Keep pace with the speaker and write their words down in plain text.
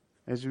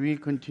As we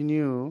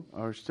continue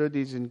our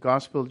studies in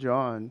Gospel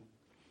John,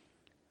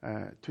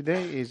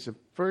 today is the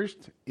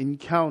first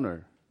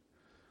encounter.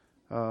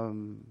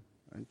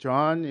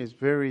 John is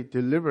very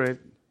deliberate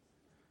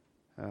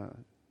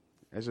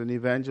as an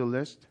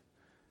evangelist,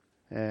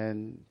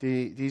 and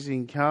this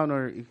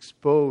encounter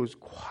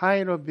exposed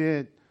quite a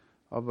bit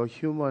of a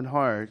human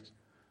heart,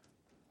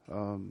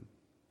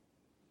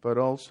 but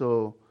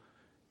also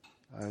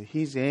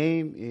his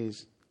aim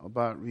is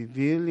about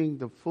revealing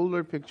the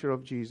fuller picture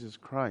of Jesus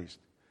Christ.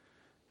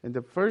 And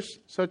the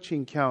first such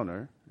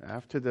encounter,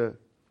 after the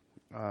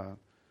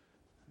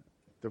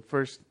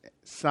first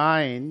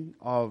sign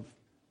of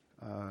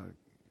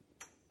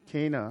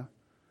Cana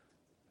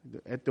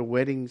at the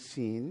wedding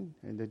scene,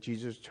 and that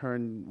Jesus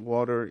turned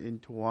water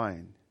into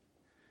wine,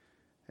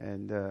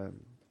 and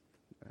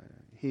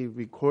he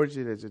records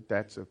it as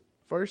that's a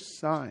first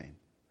sign.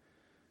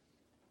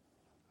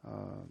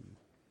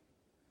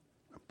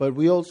 But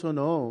we also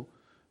know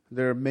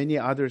there are many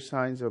other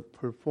signs that are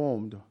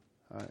performed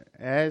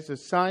as a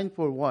sign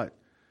for what?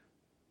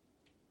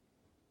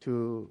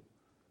 To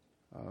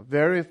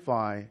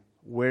verify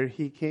where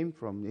he came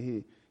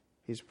from.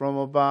 He's from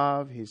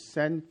above. He's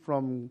sent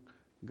from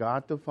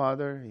God the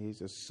Father.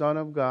 He's a Son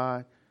of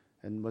God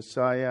and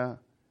Messiah.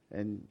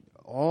 And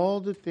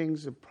all the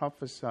things that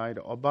prophesied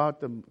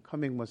about the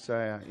coming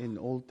Messiah in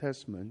Old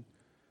Testament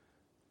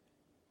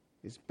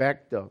is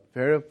backed up,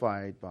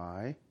 verified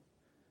by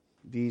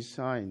these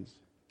signs.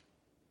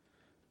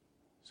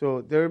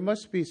 So there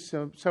must be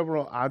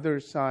several other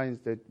signs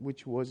that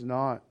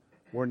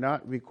were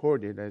not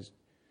recorded, as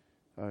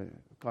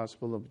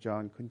Gospel of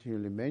John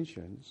continually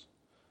mentions.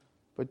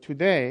 But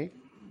today,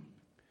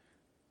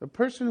 the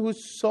person who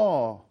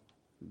saw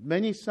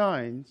many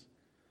signs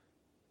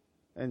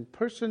and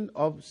person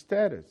of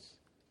status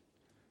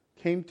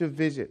came to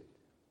visit.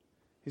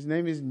 His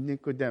name is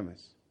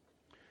Nicodemus.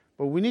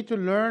 But we need to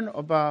learn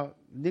about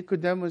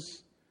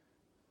Nicodemus,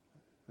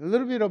 a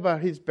little bit about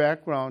his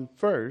background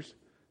first,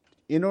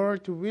 in order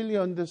to really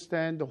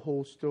understand the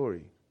whole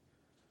story.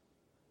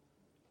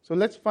 So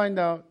let's find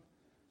out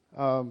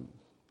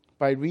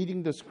by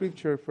reading the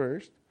scripture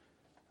first.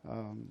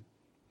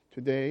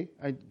 Today,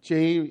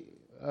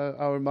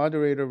 our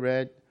moderator,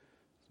 read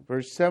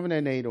verse 7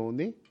 and 8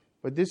 only,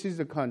 but this is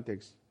the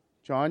context.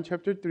 John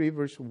chapter 3,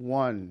 verse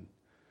 1.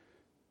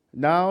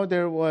 Now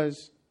there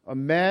was a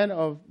man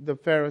of the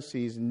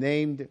Pharisees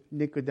named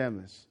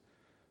Nicodemus,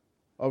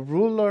 a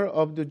ruler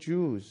of the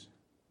Jews.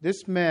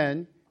 This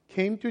man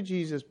came to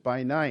Jesus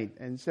by night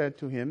and said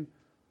to him,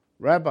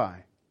 Rabbi,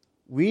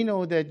 we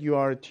know that you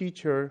are a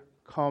teacher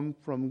come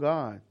from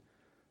God,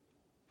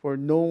 for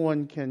no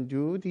one can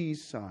do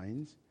these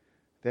signs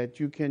that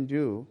you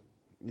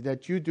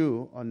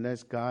do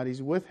unless God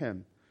is with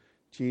him.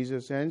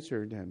 Jesus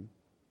answered him,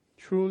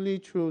 Truly,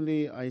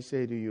 truly, I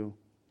say to you,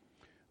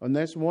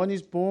 unless one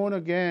is born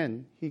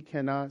again, he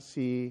cannot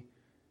see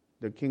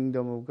the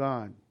kingdom of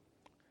God.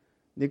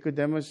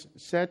 Nicodemus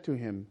said to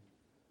him,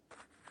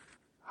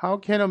 How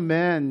can a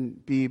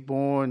man be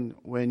born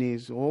when he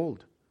is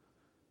old?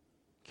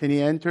 Can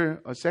he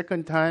enter a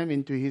second time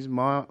into his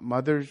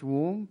mother's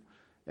womb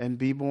and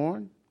be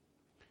born?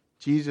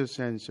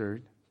 Jesus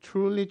answered,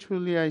 Truly,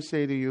 truly, I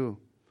say to you,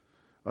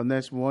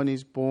 unless one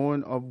is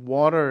born of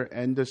water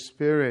and the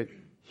Spirit,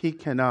 he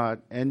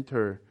cannot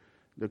enter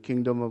the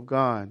kingdom of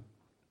God.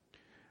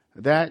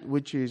 That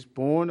which is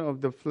born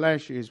of the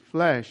flesh is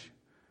flesh,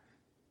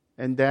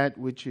 and that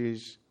which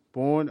is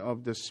born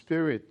of the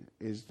Spirit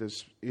is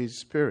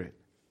spirit.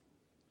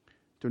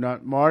 Do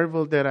not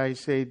marvel that I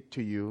said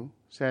to you,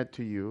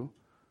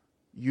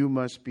 you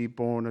must be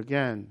born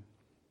again.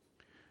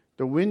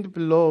 The wind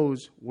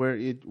blows where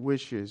it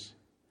wishes,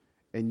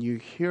 and you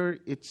hear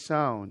its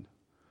sound,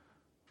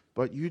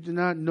 but you do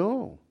not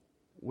know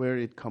where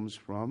it comes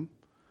from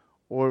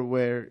or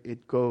where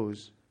it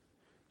goes.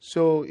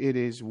 So it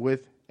is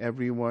with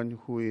everyone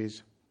who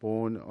is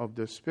born of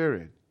the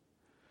Spirit.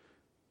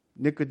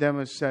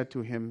 Nicodemus said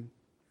to him,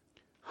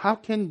 How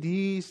can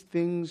these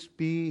things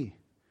be?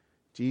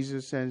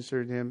 Jesus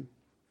answered him,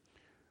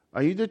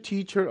 Are you the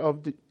teacher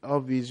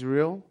of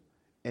Israel,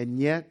 and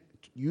yet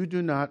you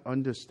do not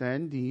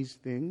understand these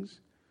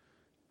things?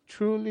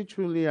 Truly,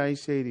 truly, I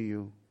say to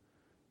you,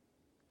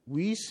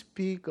 we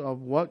speak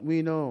of what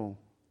we know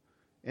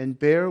and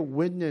bear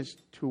witness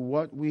to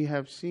what we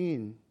have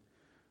seen,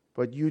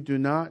 but you do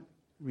not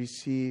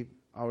receive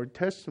our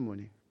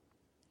testimony.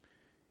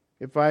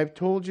 If I have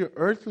told you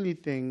earthly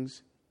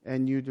things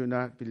and you do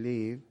not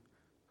believe,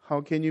 how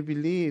can you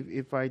believe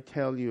if I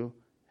tell you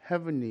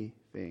heavenly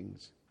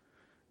things?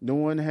 No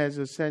one has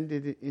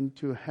ascended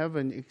into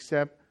heaven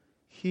except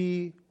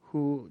he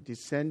who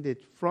descended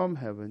from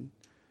heaven,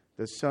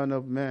 the Son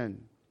of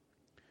Man.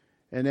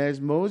 And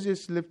as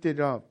Moses lifted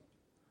up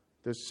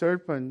the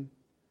serpent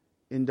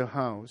in the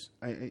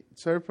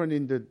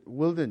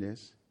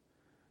wilderness,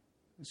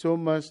 so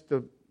must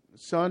the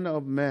Son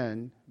of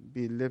Man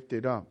be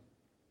lifted up,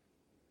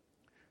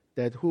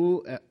 that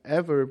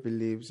whoever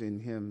believes in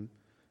him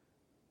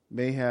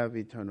may have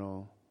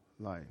eternal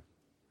life.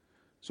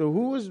 So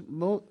who was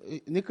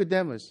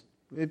Nicodemus?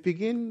 It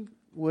begins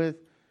with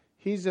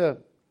he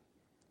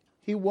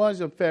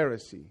was a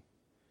Pharisee.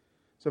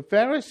 So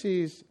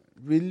Pharisees,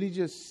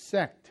 religious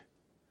sect,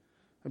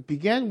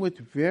 began with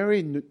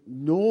very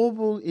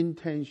noble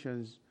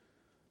intentions,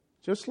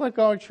 just like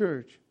our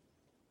church.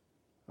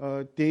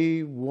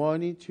 They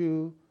wanted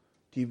to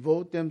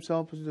devote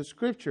themselves to the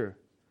Scripture,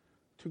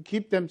 to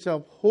keep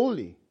themselves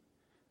holy.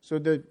 So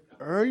the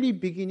early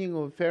beginning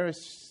of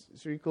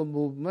Pharisaical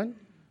movement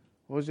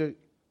was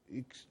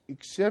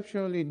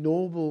exceptionally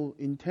noble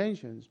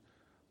intentions,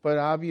 but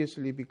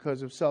obviously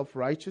because of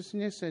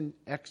self-righteousness and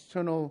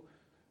external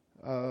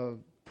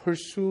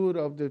pursuit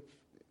of the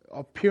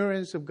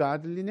appearance of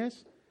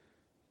godliness,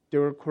 they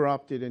were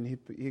corrupted and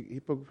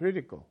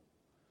hypocritical.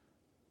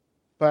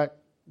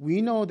 But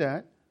we know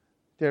that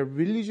they're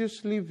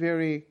religiously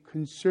very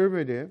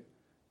conservative,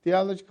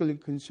 theologically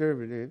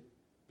conservative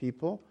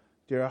people.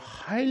 They're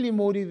highly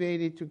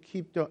motivated to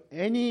keep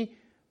any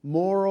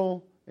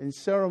moral and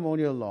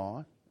ceremonial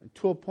law,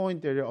 to a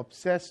point that they're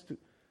obsessed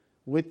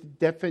with the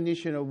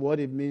definition of what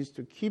it means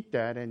to keep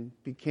that, and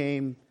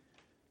became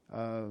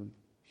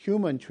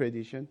human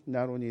tradition,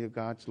 not only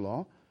God's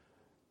law.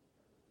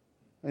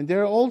 And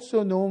they're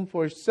also known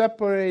for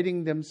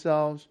separating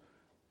themselves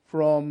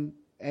from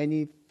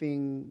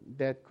anything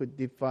that could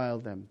defile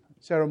them,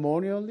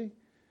 ceremonially,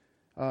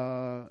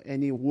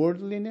 any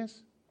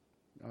worldliness.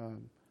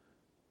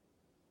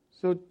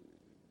 So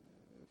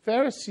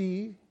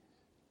Pharisee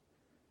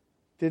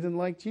didn't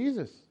like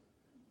Jesus.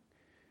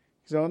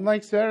 So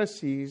unlike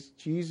Pharisees,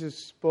 Jesus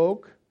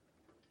spoke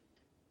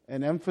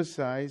and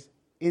emphasized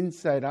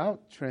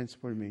inside-out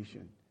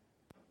transformation.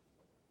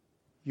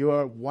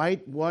 Your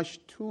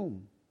whitewashed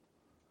tomb.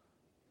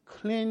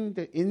 Clean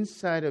the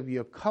inside of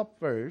your cup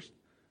first,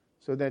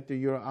 so that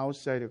your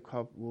outside of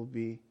cup will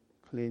be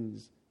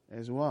cleansed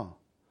as well.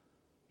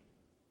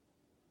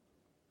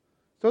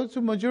 So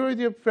the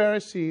majority of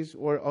Pharisees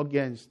were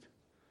against,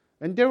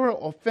 and they were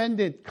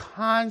offended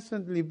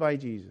constantly by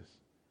Jesus,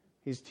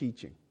 his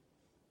teaching.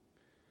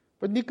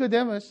 But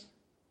Nicodemus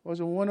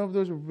was one of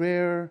those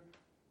rare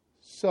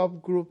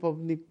subgroup of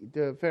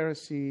the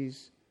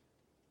Pharisees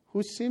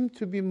who seemed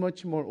to be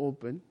much more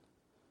open.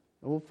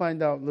 And we'll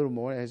find out a little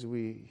more as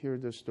we hear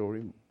the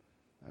story,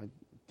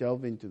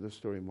 delve into the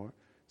story more.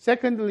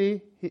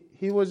 Secondly,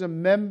 he was a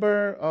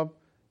member of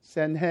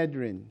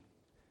Sanhedrin.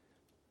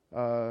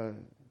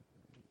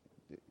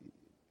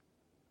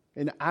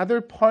 In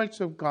other parts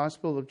of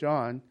Gospel of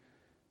John,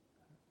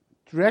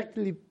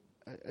 directly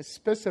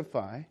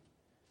specify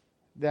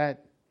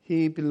that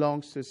he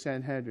belongs to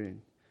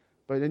Sanhedrin.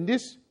 But in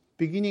this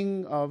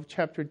beginning of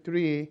chapter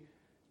 3,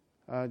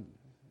 the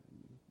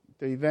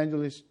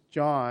evangelist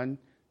John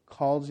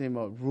calls him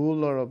a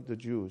ruler of the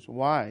Jews.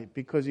 Why?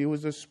 Because he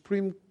was the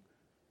supreme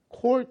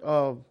court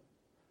of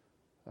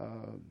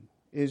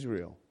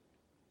Israel.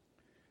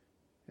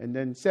 And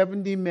then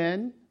 70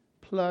 men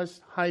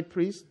plus high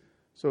priest.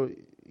 So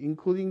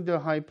including the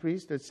high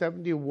priest, the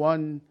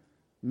 71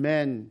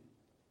 men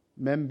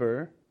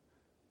member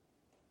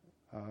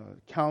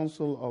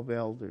council of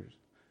elders.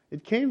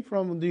 It came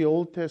from the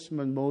Old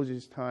Testament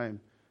Moses' time,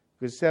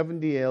 because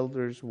 70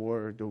 elders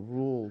were the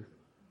rule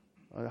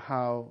of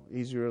how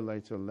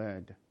Israelites are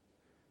led.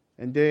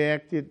 And they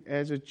acted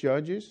as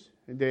judges,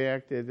 and they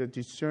acted as a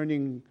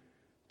discerning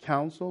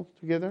council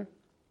together.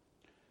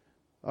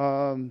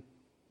 Our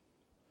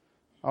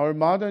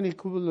modern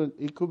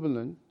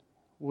equivalent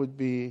would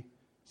be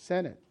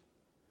Senate.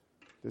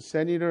 The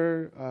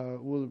senator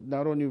will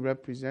not only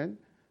represent,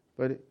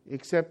 but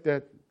except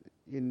that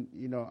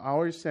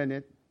our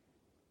Senate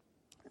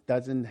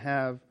doesn't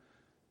have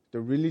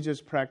the religious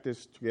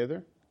practice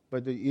together,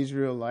 but the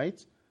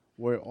Israelites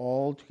were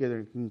all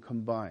together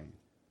combined.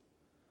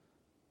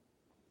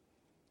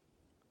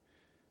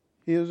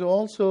 He was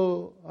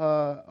also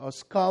a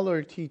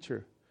scholar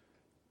teacher.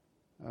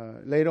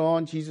 Later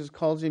on, Jesus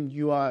calls him,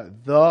 "You are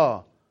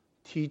the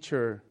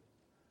teacher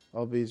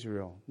of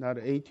Israel," not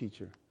a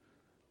teacher.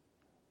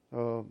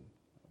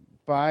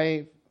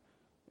 By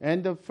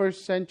end of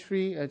first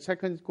century,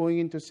 going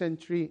into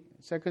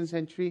second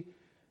century,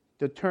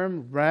 the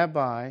term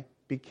rabbi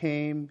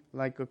became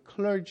like a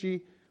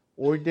clergy,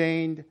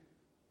 ordained,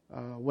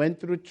 went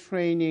through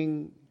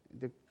training,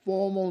 the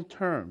formal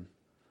term.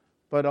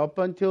 But up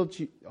until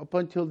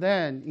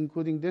then,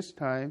 including this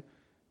time,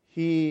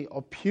 he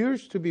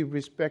appears to be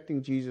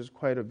respecting Jesus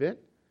quite a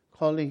bit,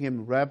 calling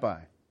him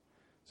rabbi.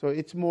 So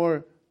it's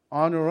more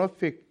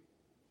honorific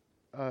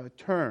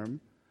term,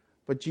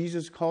 but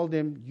Jesus called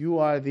him, "You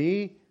are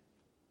the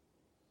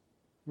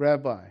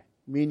rabbi,"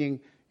 meaning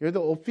you're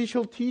the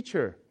official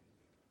teacher.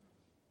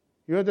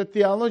 You're the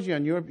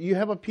theologian. You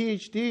have a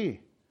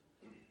PhD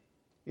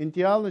in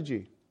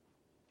theology.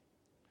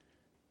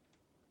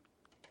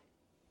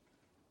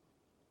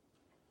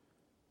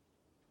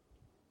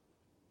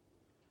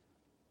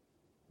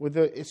 With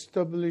the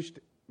established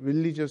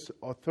religious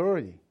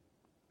authority.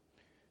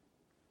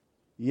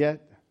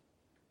 Yet,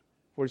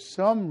 for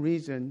some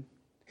reason,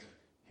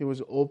 he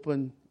was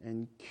open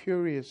and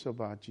curious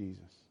about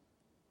Jesus.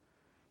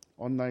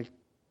 Unlike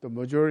the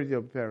majority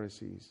of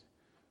Pharisees,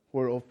 who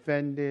were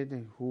offended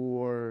and who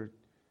were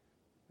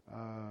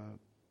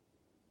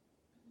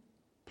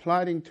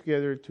plotting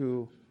together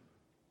to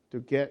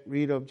get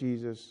rid of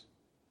Jesus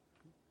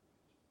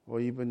or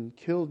even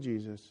kill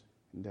Jesus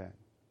in that.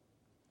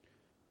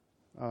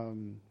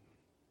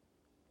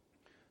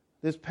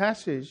 This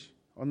passage,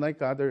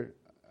 unlike other,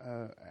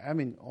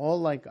 all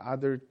like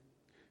other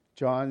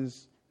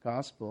John's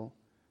Gospel,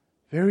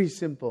 very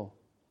simple.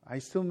 I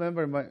still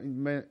remember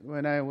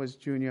when I was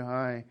junior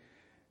high,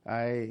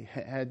 I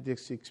had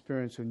this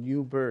experience of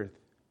new birth.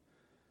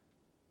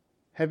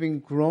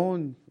 Having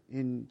grown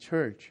in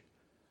church,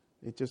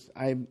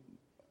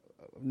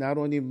 not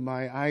only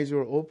my eyes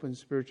were open,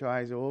 spiritual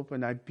eyes are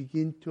open, I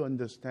begin to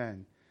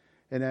understand.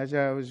 And as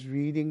I was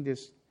reading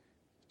this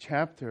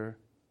chapter,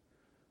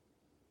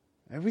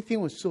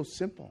 everything was so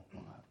simple.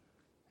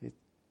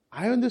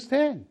 I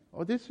understand.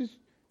 Oh, this is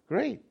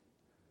great.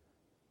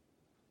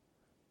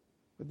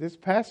 But this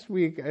past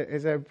week,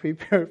 as I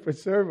prepared for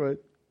service,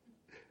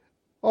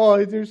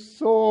 there's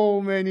so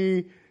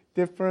many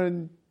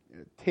different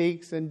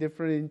takes and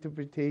different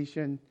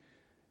interpretation.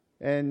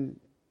 And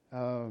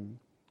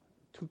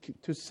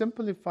to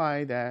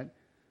simplify that,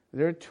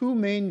 there are two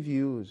main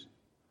views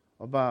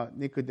about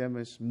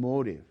Nicodemus'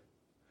 motive.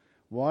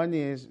 One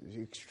is,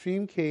 the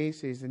extreme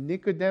case is that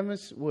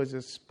Nicodemus was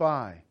a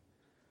spy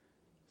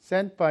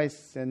sent by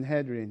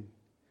Sanhedrin.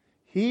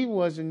 He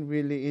wasn't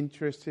really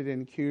interested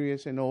and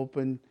curious and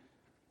open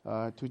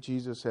to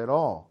Jesus at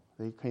all.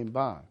 They came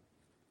back.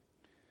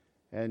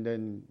 And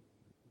then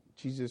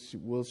Jesus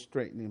will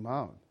straighten him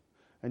out.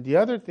 And the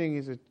other thing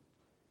is that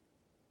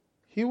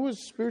he was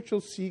a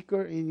spiritual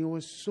seeker and he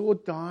was so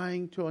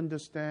dying to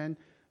understand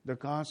the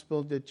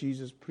gospel that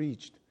Jesus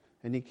preached.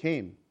 And he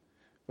came.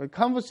 But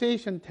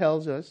conversation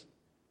tells us,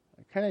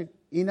 kind of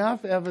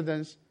enough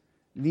evidence,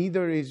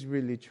 neither is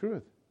really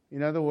truth.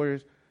 In other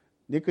words,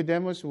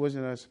 Nicodemus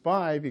wasn't a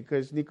spy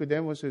because the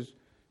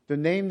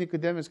name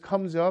Nicodemus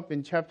comes up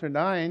in chapter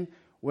 9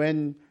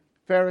 when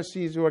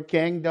Pharisees were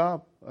ganged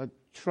up,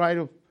 try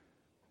to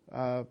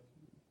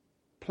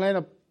plan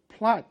a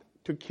plot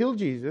to kill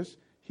Jesus.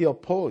 He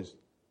opposed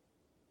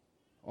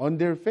to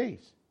their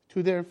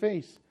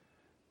face.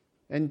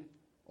 And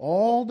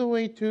all the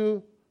way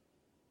to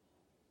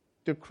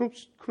the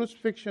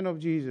crucifixion of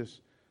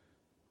Jesus.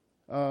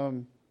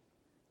 When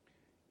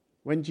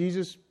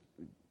Jesus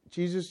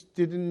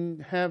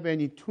didn't have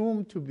any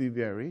tomb to be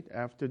buried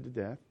after the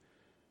death.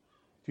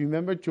 Do you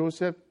remember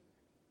Joseph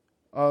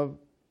of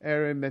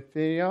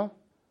Arimathea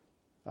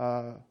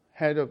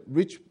had a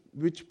rich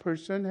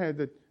person,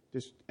 had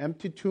this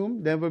empty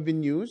tomb, never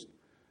been used,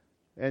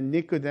 and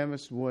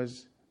Nicodemus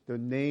the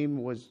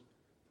name was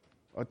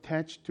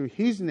attached to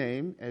his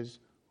name as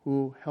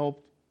who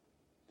helped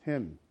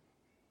him.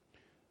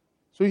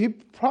 So he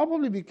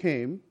probably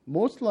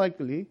most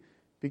likely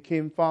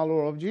became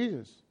follower of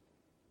Jesus.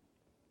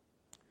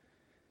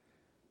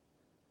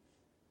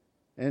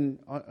 And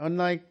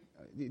unlike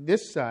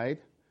this side,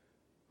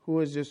 who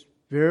was just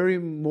very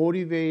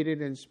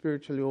motivated and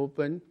spiritually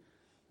open,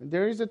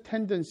 there is a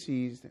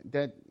tendency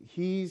that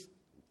his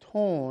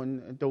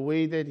tone, the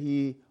way that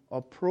he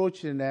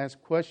approached and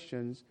asked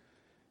questions,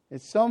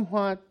 is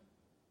somewhat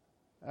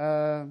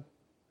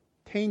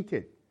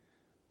tainted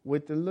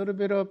with a little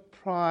bit of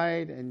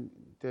pride, and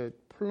the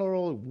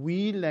plural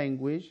we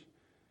language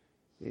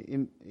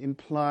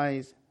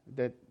implies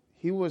that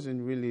he wasn't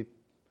really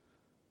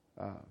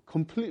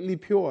completely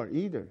pure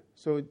either.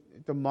 So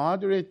the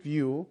moderate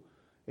view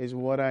is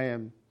what I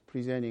am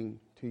presenting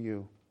to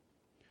you.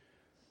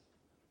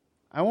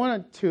 I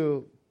wanted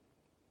to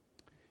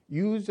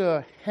use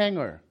a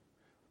hanger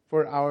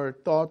for our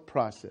thought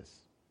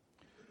process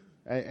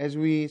as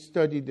we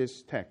study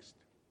this text.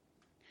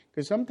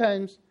 Because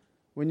sometimes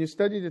when you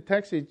study the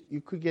text,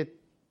 you could get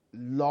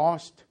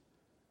lost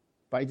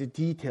by the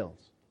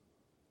details.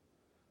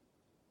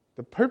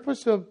 The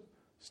purpose of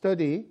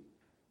study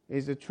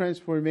is a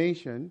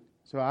transformation.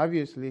 So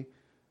obviously,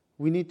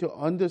 we need to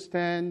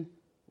understand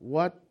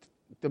what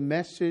the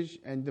message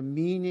and the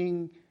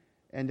meaning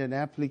and an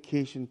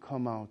application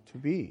come out to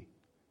be.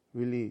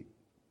 Really,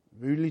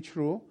 really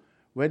true.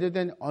 Rather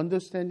than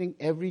understanding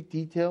every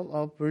detail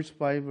of verse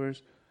by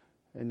verse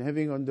and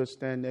having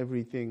understand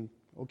everything,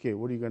 okay,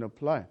 what are you going to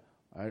apply?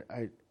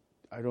 I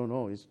don't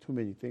know. It's too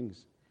many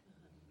things.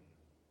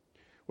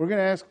 We're going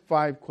to ask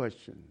 5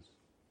 questions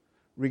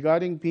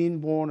regarding being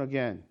born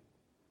again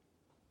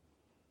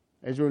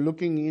as we're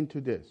looking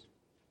into this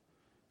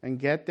and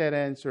get that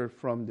answer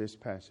from this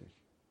passage.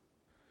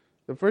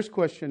 The first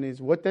question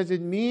is, what does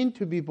it mean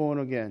to be born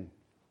again?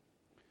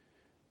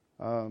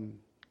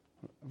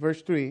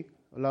 Verse 3,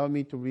 allow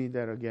me to read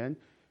that again.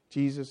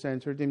 Jesus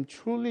answered him,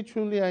 "Truly,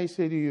 truly, I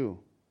say to you,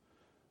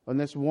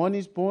 unless one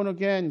is born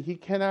again, he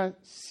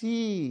cannot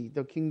see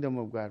the kingdom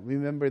of God."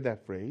 Remember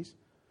that phrase.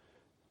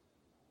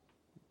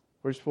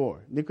 Verse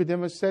 4,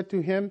 Nicodemus said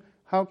to him,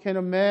 "How can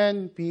a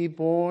man be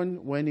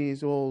born when he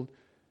is old?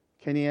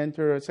 Can he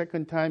enter a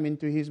second time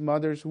into his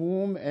mother's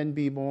womb and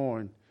be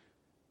born?"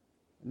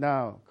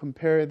 Now,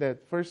 compare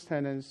that first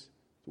sentence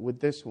with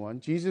this one.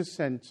 Jesus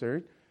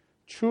answered,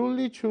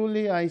 Truly,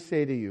 truly, I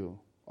say to you,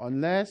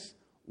 unless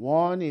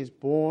one is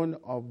born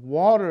of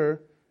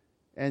water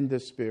and the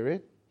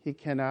Spirit, he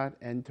cannot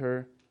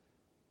enter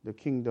the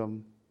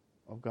kingdom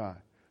of God.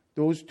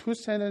 Those two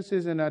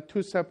sentences are not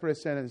two separate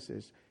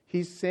sentences.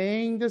 He's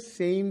saying the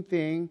same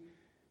thing,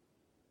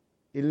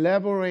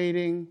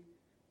 elaborating,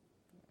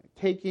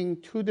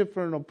 taking two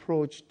different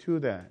approaches to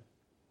that.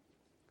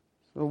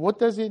 So what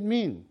does it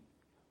mean?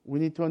 We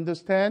need to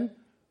understand,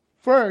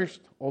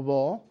 first of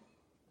all,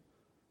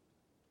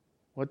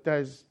 what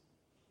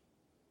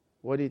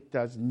it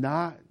does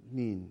not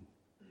mean.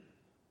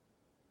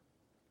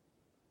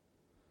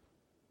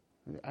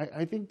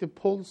 I think the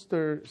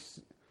pollsters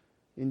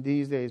in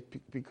these days,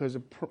 because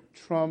of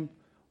Trump,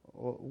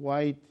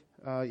 white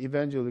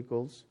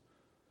evangelicals,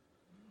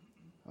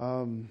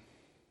 the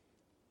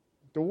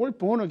word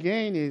born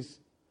again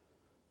is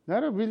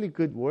not a really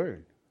good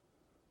word.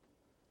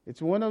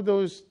 It's one of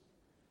those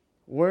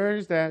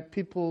words that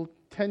people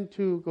tend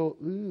to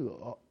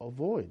go,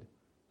 avoid.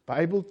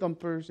 Bible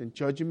thumpers and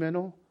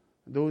judgmental,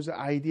 those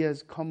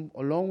ideas come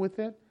along with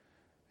it.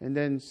 And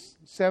then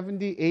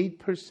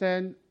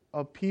 78%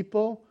 of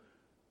people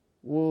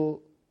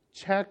will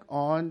check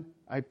on,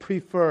 I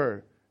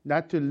prefer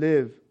not to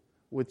live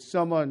with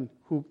someone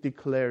who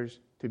declares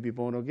to be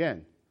born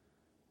again.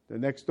 The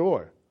next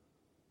door.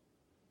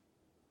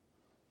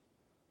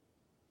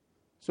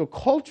 So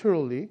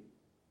culturally,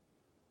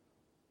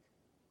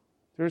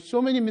 there are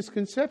so many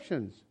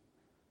misconceptions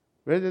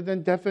rather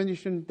than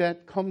definition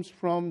that comes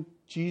from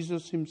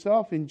Jesus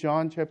himself in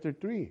John chapter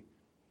 3.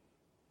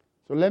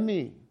 So let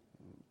me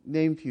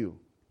name few.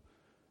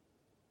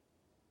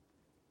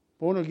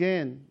 Born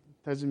again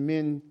doesn't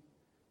mean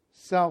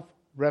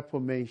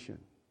self-reformation.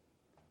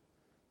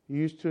 You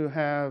used to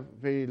have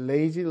very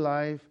lazy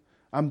life.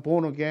 I'm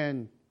born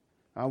again.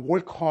 I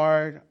work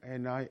hard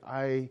and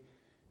I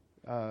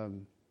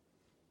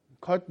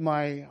cut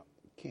my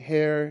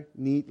hair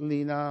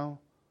neatly now.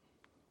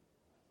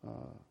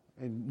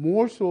 And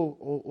more so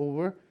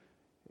over,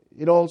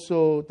 it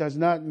also does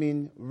not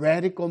mean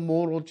radical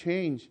moral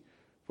change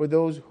for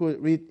those who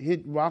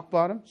hit rock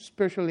bottom,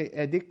 especially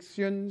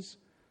addictions,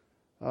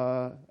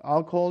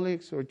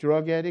 alcoholics or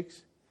drug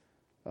addicts,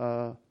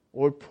 or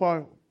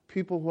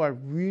people who are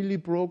really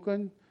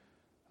broken,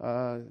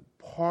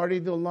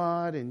 partied a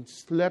lot and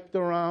slept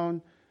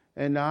around,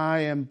 and I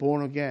am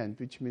born again,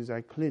 which means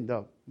I cleaned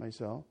up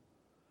myself.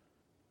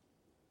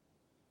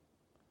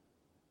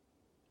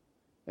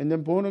 And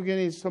then born again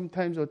is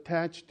sometimes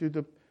attached to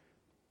the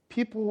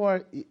people who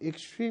are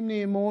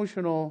extremely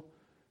emotional.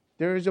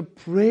 There is a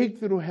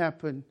breakthrough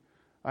happen.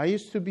 I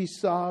used to be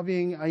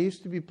sobbing. I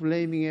used to be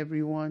blaming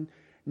everyone.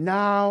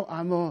 Now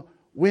I'm a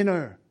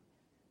winner.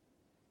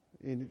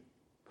 And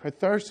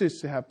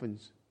catharsis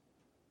happens.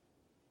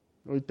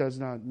 It does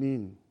not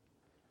mean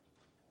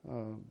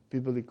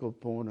biblical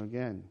born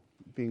again,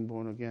 being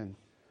born again.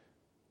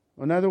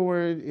 Another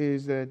word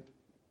is that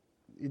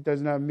it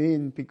does not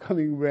mean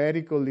becoming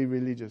radically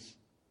religious.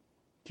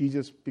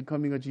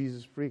 Becoming a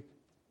Jesus freak.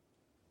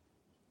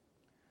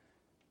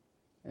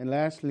 And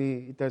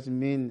lastly, it doesn't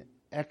mean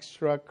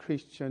extra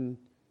Christian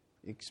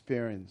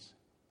experience.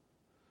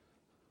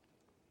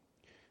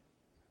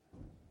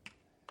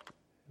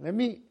 Let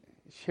me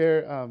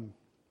share, I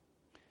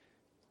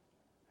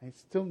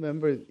still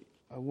remember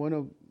one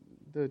of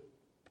the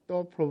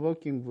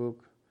thought-provoking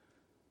book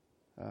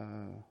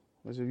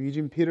was of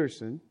Eugene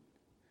Peterson.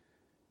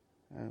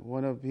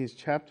 One of his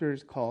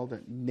chapters called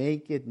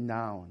Naked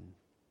Noun.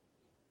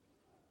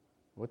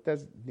 What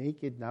does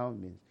naked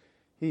noun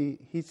mean?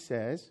 He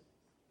says,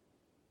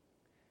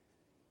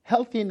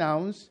 healthy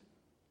nouns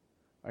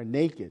are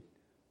naked,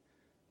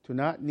 do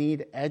not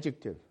need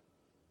adjective.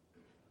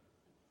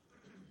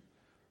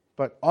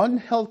 But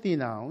unhealthy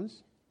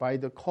nouns, by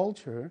the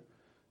culture,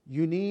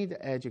 you need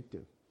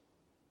adjective.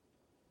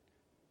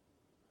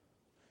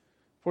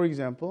 For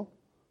example,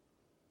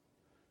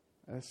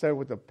 let's start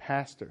with a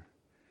pastor.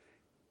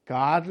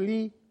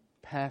 Godly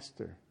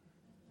pastor.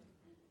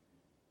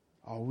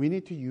 We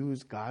need to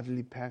use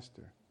godly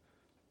pastor.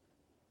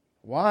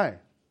 Why?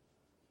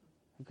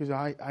 Because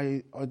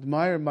I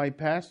admire my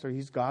pastor.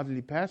 He's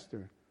godly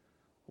pastor.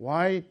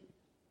 Why?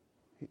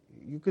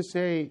 You could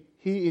say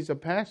he is a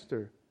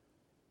pastor.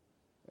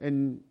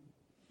 And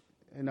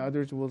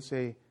others will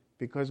say,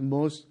 because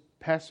most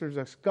pastors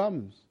are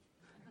scums.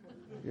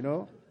 You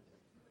know?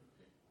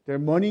 They're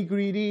money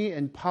greedy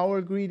and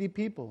power greedy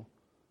people.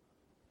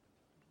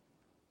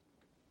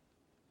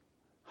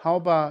 How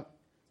about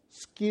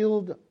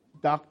skilled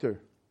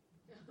doctor?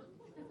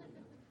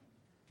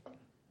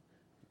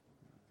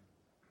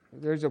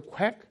 There's a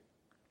quack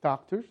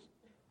doctors,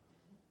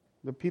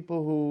 the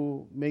people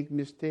who make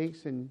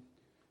mistakes and,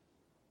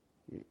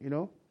 you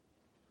know.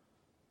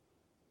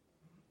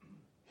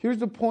 Here's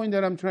the point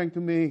that I'm trying to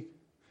make.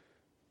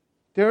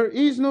 There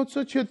is no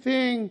such a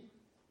thing,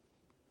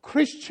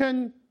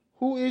 Christian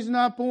who is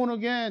not born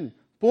again.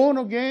 Born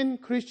again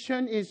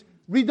Christian is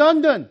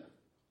redundant.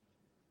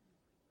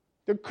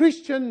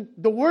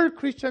 The word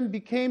Christian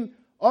became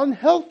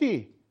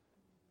unhealthy.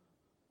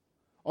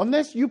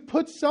 Unless you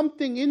put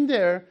something in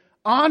there,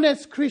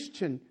 honest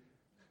Christian,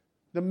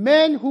 the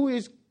man who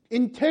is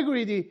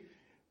integrity,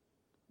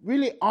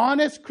 really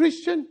honest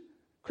Christian,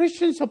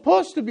 Christian's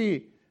supposed to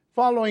be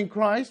following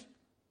Christ.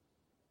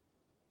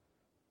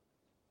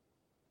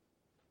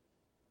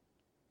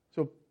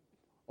 So,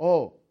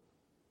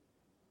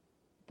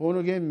 born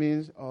again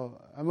means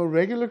I'm a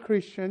regular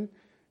Christian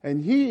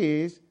and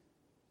he is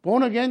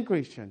born again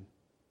Christian.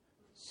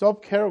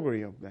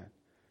 Subcategory of that.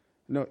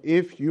 No,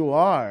 if you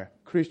are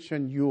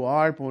Christian, you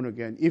are born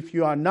again. If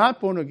you are not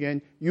born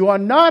again, you are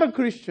not a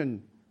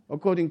Christian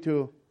according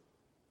to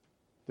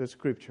the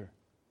scripture.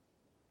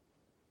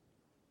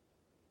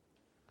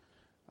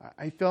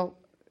 I felt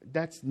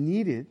that's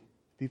needed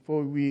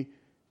before we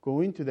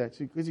go into that,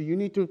 because you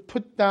need to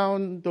put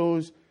down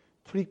those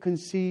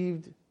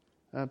preconceived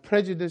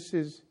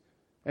prejudices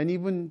and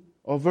even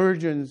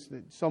aversions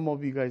that some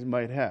of you guys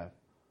might have.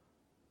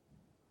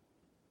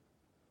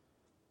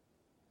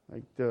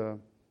 Like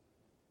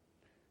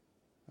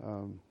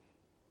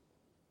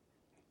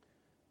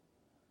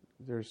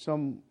there's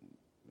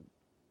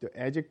the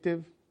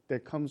adjective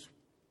that comes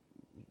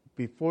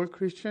before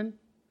Christian.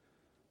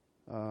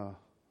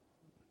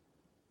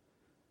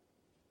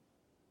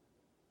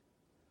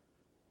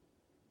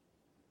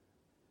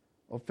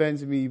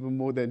 Offends me even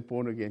more than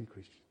born again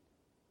Christian.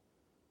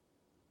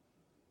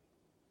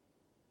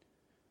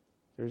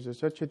 There's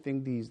such a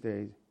thing these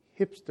days,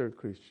 hipster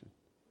Christian.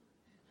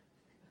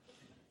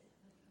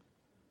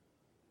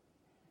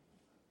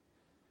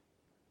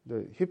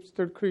 The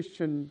hipster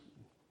Christian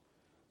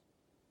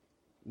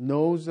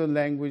knows the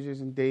languages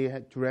and they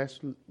dress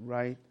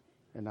right,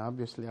 and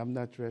obviously I'm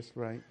not dressed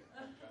right.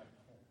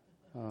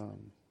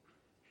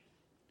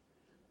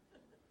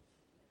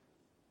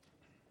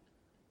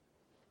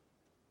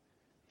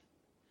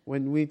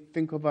 When we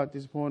think about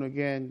this born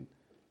again,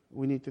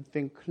 we need to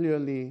think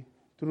clearly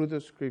through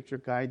the scripture,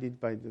 guided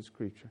by the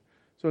scripture.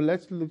 So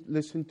let's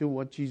listen to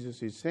what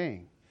Jesus is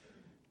saying.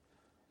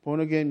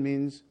 Born again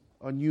means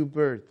a new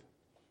birth.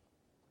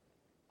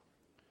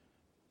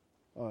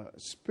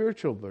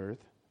 Spiritual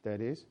birth,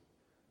 that is.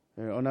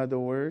 Another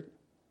word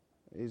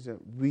is a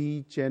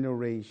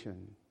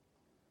regeneration.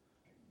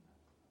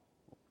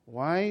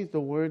 Why the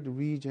word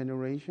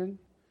regeneration?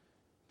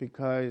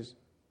 Because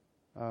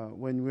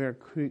when we are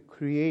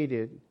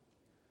created,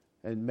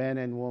 and man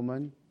and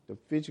woman, the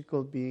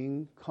physical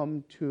being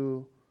come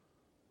to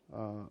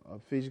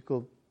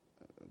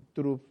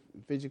through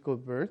physical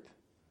birth,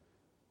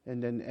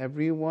 and then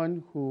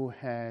everyone who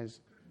has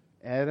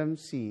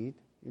Adam's seed,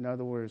 in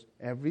other words,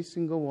 every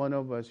single one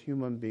of us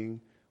human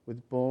being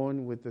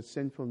born with the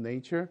sinful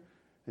nature,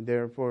 and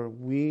therefore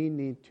we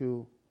need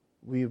to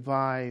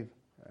revive,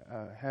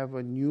 have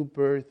a new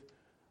birth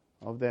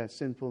of that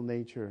sinful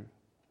nature,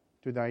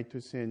 to die to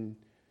sin,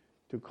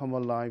 to come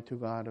alive to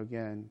God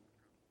again.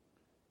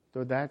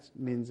 So that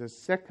means a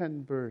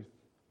second birth.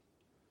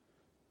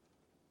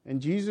 And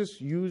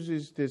Jesus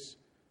uses this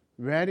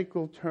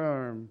radical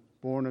term,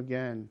 born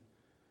again.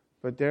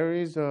 But there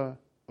is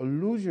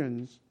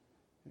allusions,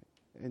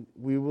 and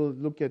we will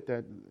look at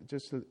that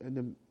just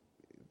in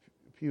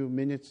a few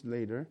minutes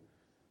later,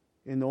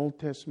 in Old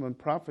Testament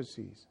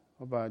prophecies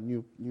about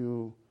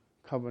new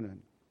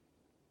covenant.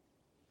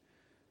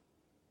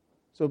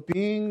 So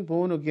being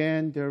born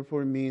again,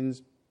 therefore,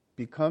 means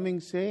becoming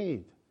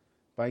saved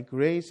by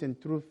grace and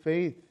through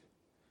faith,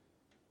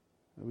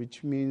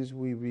 which means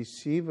we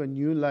receive a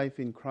new life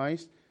in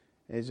Christ.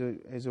 As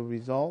a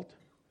result,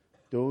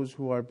 those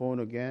who are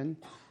born again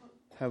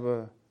have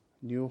a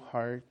new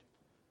heart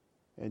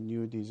and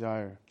new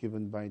desire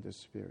given by the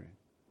Spirit.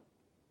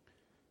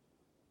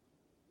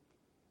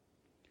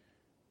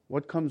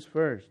 What comes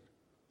first?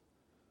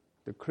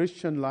 The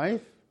Christian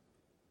life,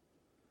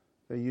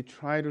 that you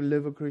try to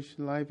live a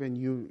Christian life and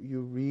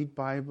you read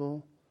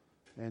Bible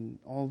and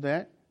all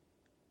that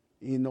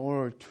in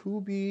order to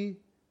be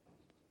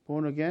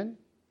born again.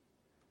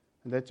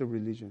 And that's a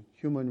religion,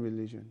 human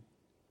religion.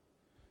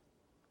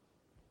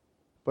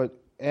 But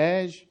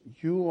as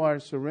you are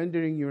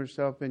surrendering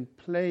yourself and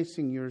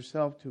placing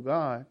yourself to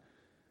God,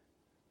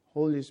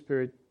 Holy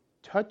Spirit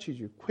touches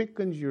you,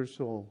 quickens your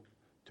soul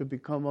to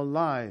become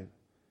alive.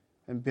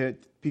 And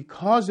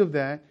because of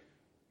that,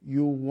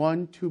 you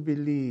want to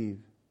believe.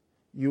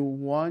 You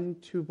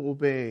want to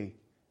obey.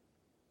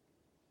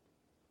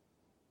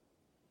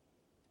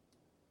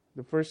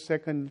 The first,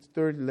 second,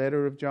 third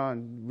letter of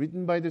John,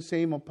 written by the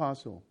same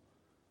apostle,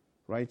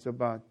 writes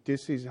about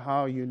this is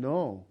how you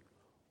know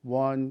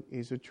one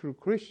is a true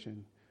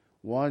Christian.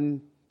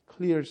 One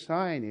clear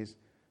sign is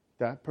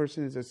that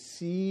person is a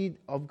seed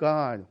of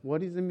God.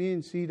 What does it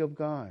mean, seed of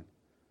God?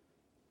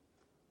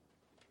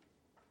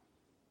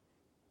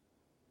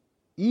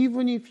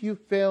 Even if you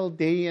fail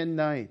day and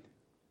night,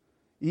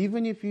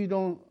 even if you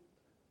don't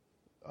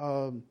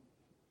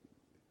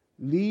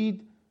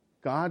lead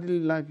godly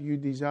life you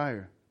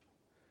desire,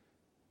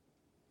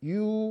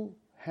 you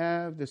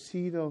have the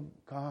seed of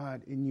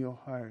God in your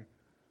heart,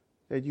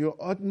 that your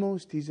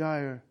utmost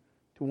desire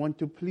to want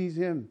to please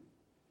Him,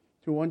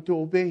 to want to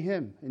obey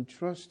Him and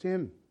trust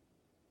Him.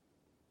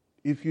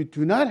 If you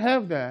do not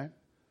have that,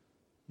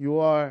 you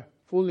are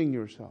fooling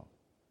yourself.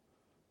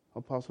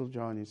 Apostle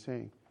John is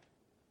saying.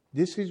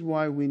 This is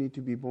why we need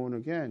to be born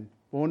again.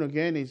 Born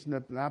again is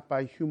not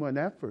by human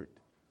effort,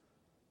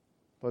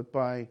 but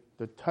by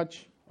the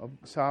touch of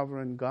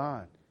sovereign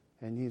God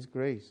and His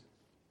grace.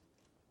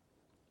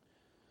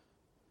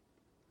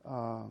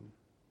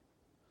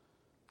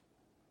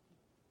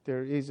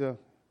 There is a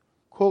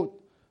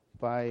quote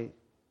by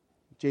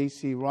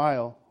J.C.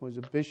 Ryle, who is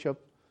a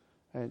bishop,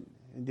 and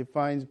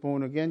defines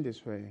born again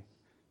this way.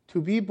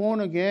 To be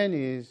born again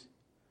is,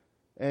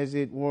 as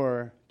it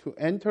were, to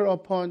enter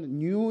upon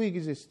new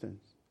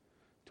existence,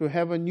 to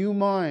have a new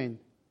mind,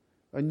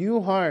 a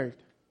new heart,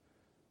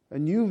 a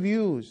new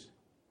views,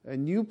 a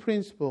new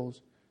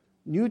principles,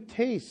 new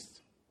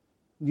tastes,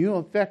 new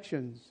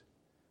affections,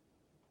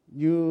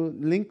 new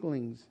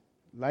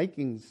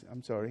likings,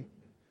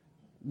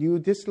 new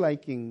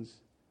dislikings,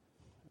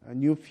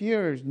 new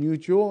fears, new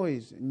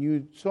joys,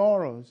 new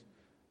sorrows,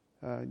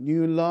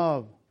 new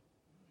love,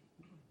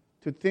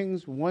 to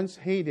things once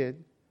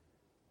hated,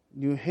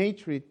 new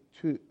hatred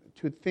to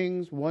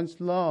things once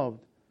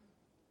loved,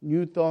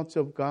 new thoughts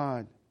of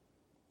God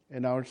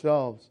and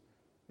ourselves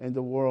and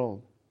the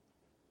world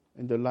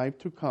and the life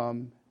to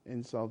come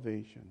and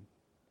salvation.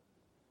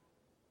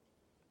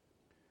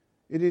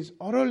 It is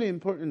utterly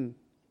important,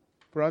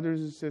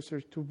 brothers and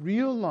sisters, to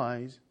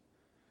realize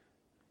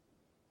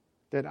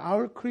that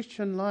our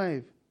Christian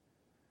life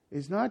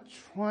is not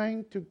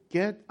trying to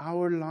get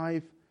our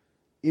life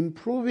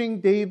improving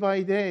day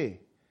by day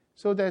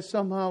so that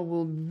somehow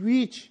we'll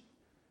reach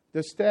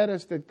the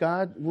status that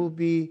God will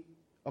be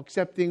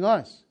accepting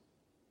us,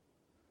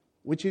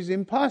 which is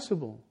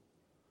impossible.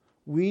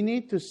 We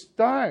need to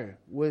start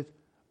with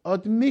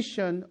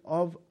admission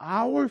of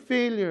our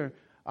failure,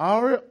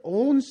 our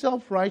own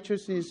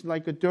self-righteousness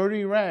like a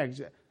dirty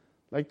rags,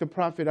 like the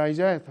prophet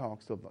Isaiah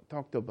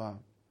talked about.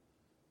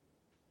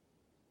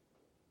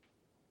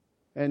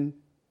 And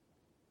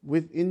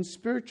within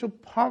spiritual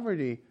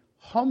poverty,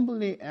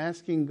 humbly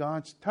asking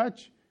God's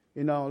touch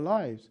in our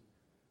lives.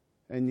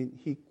 And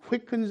He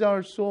quickens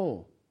our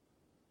soul.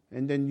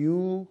 And the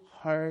new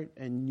heart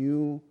and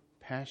new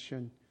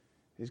passion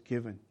is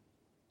given.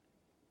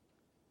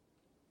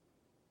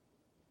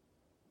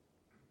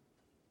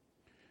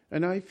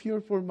 And I fear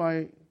for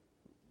my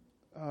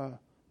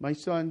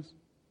sons.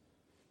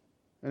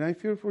 And I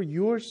fear for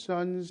your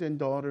sons and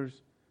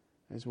daughters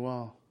as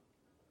well.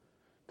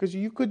 Because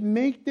you could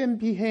make them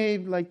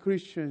behave like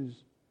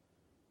Christians.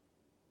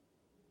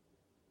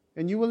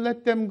 And you will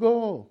let them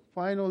go,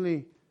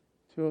 finally,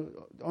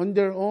 on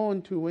their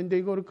own to when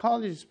they go to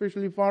college,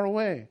 especially far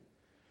away.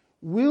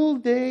 Will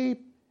they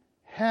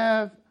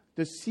have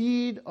the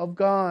seed of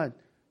God,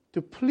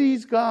 to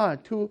please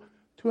God, to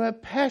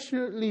have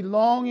passionately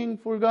longing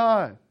for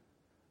God?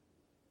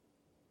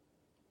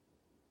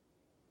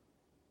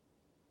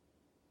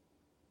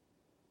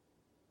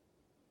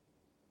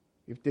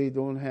 If they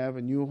don't have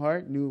a new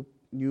heart, new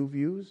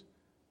views,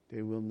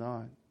 they will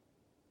not.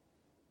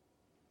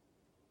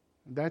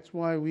 That's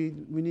why we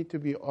need to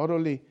be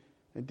utterly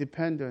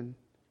dependent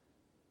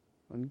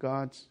on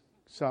God's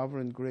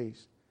sovereign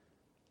grace.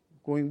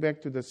 Going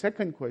back to the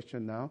second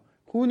question now,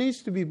 who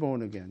needs to be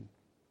born again?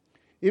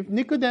 If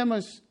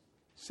Nicodemus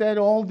said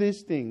all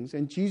these things,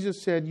 and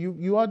Jesus said,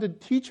 you are the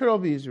teacher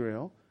of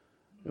Israel,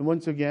 and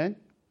once again,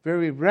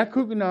 very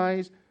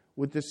recognized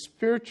with the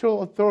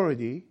spiritual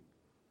authority,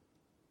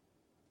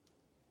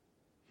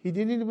 he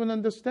didn't even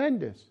understand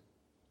this.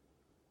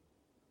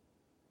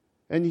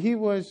 And he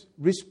was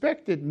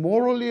respected,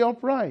 morally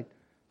upright,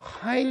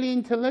 highly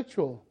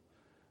intellectual,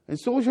 and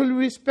socially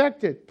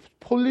respected,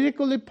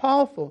 politically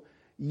powerful.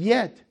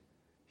 Yet,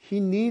 he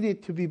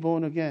needed to be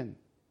born again.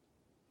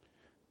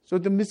 So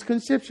the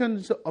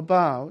misconceptions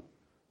about,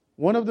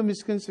 one of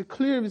the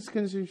clear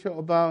misconceptions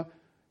about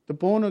the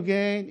born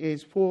again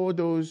is for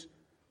those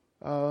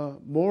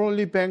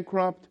morally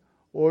bankrupt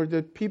or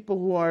the people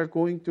who are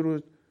going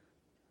through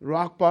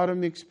rock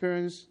bottom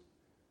experience.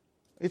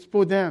 It's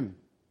for them.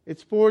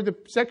 It's for the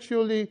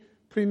sexually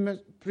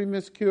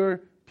promiscuous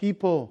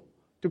people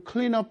to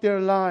clean up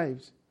their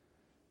lives.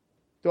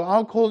 The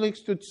alcoholics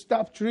to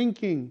stop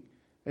drinking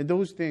and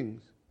those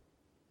things.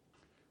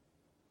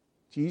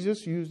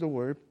 Jesus used the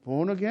word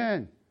born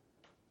again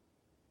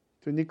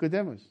to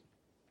Nicodemus.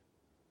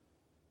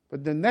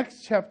 But the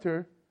next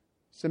chapter,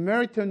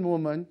 Samaritan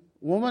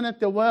woman at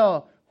the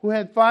well, who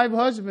had 5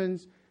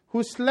 husbands,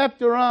 who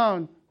slept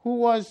around, who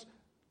was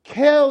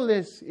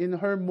careless in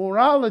her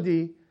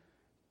morality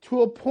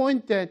to a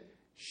point that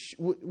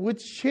with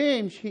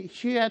shame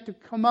she had to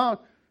come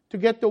out to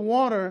get the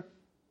water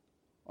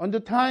on the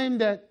time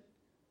that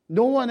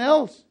no one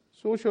else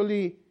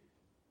socially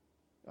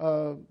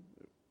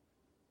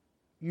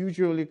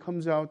usually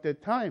comes out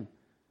that time.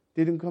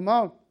 Didn't come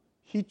out.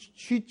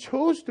 She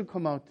chose to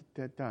come out at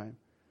that time.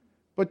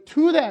 But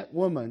to that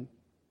woman,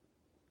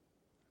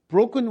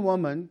 broken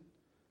woman,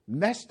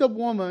 messed up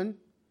woman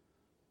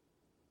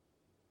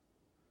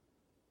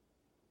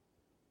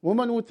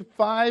with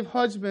 5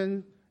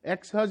 husbands,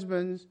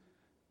 ex-husbands,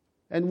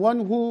 and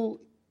one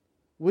who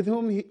with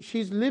whom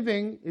she's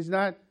living is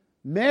not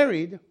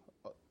married,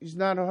 is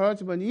not her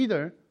husband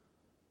either,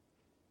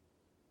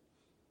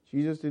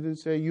 Jesus didn't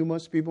say, you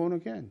must be born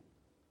again.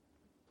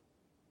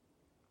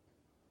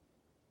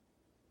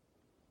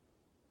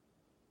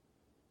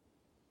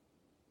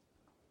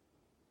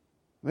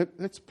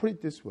 Let's put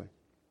it this way.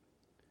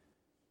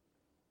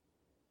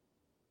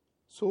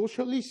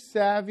 Socially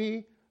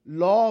savvy,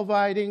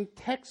 law-abiding,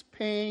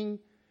 tax-paying,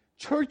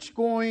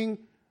 church-going,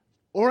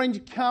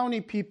 Orange County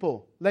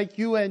people like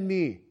you and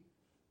me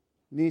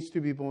needs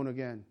to be born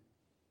again.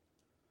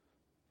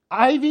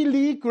 Ivy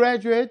League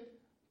graduate,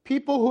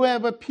 people who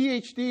have a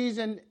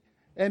PhDs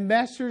and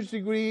master's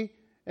degree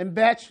and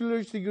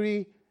bachelor's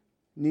degree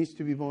needs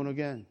to be born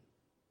again.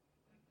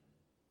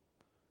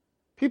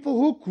 People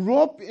who grew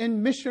up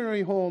in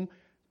missionary home,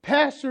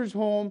 pastor's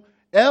home,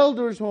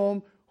 elder's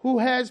home, who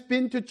has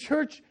been to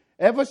church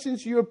ever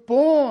since you're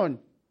born,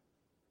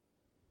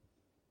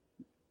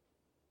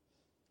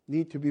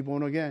 need to be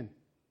born again.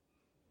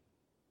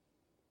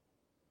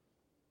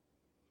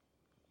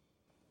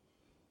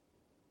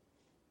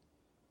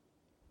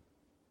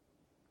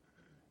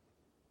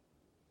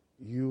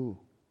 You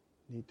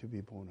need to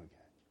be born again.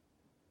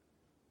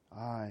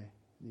 I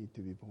need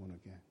to be born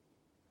again.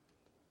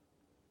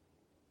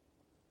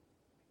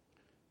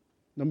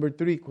 Number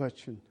 3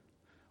 question.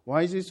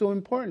 Why is it so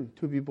important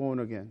to be born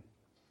again?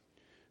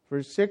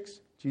 Verse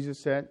 6, Jesus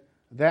said,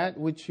 that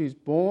which is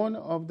born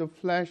of the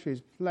flesh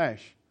is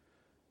flesh,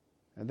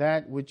 and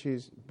that which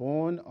is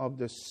born of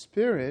the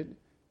Spirit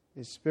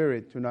is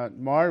spirit. Do not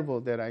marvel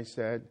that I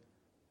said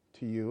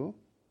to you,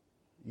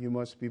 you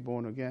must be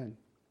born again.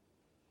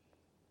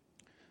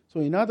 So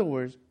in other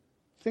words,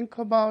 think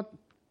about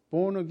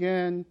born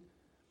again,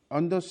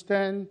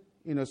 understand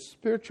in a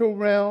spiritual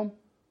realm.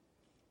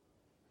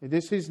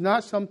 This is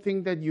not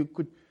something that you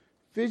could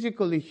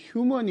physically,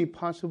 humanly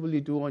possibly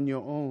do on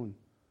your own.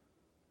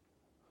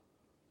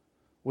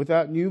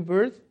 Without new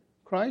birth,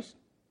 Christ,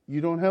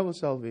 you don't have a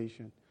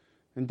salvation.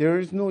 And there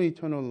is no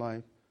eternal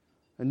life.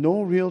 And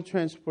no real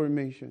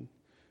transformation.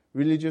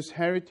 Religious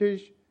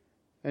heritage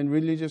and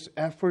religious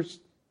efforts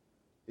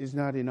is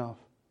not enough.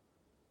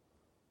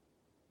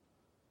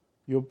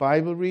 Your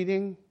Bible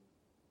reading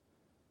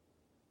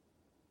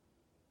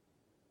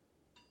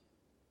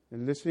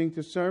and listening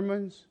to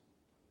sermons,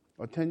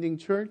 attending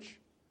church,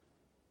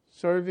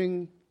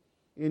 serving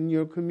in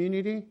your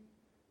community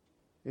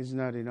is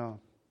not enough.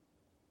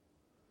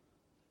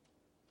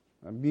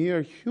 A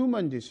mere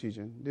human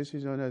decision, this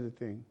is another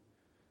thing.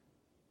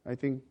 I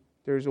think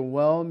there's a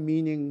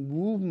well-meaning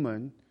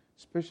movement,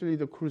 especially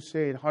the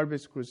crusade,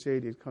 Harvest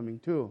Crusade is coming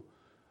too.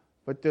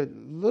 But the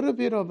little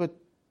bit of a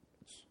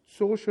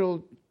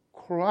social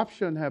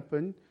corruption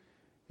happened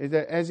is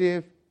that as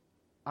if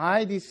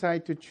I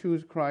decide to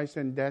choose Christ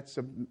and that's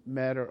a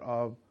matter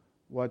of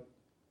what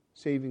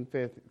saving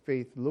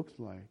faith looks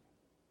like.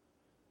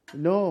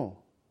 No.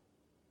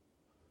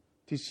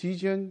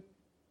 Decision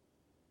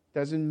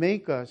doesn't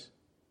make us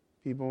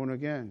be born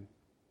again.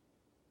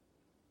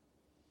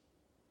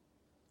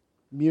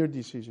 Mere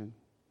decision.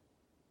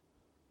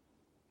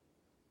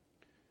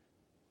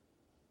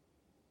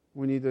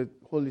 We need the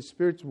Holy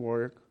Spirit's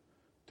work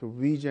to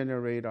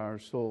regenerate our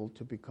soul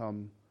to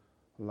become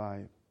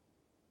alive.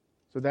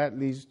 So that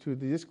leads to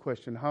this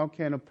question: how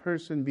can a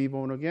person be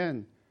born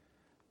again?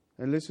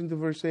 And listen to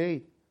verse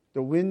 8.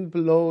 The wind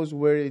blows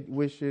where it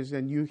wishes,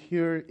 and you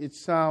hear its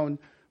sound,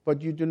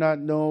 but you do not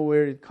know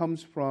where it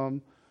comes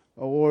from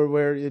or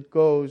where it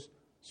goes.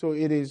 So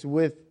it is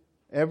with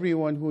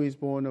everyone who is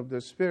born of the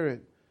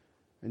Spirit.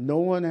 And no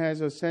one has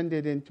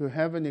ascended into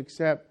heaven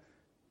except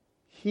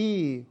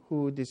he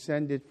who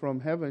descended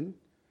from heaven,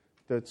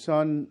 the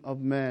Son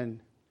of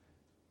Man.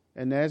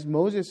 And as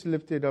Moses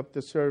lifted up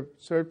the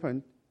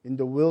serpent in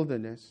the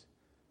wilderness,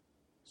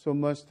 so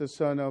must the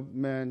Son of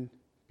Man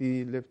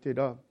be lifted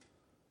up,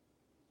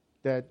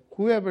 that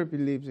whoever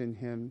believes in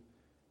him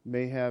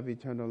may have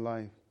eternal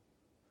life.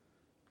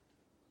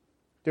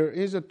 There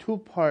is a 2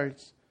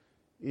 parts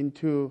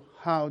into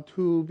how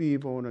to be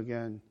born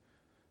again.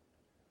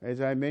 As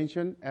I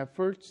mentioned,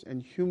 efforts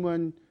and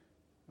human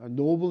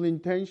noble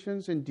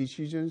intentions and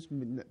decisions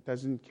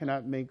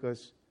cannot make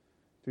us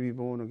to be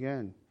born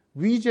again.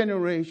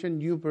 Regeneration,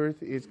 new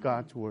birth is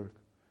God's work.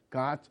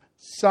 God's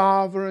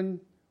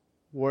sovereign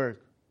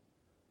work.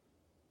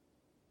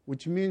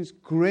 Which means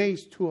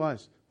grace to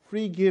us,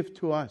 free gift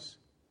to us.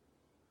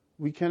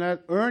 We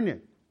cannot earn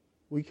it.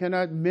 We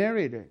cannot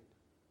merit it.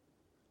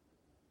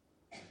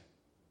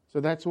 So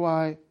that's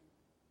why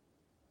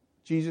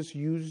Jesus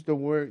used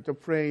the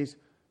phrase,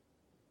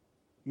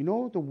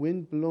 the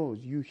wind blows.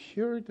 You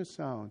hear the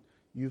sound.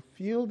 You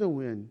feel the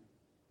wind.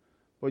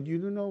 But you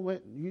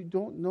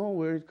don't know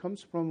where it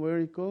comes from, where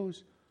it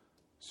goes.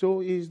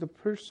 So is the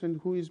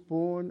person who is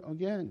born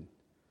again.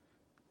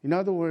 In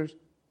other words,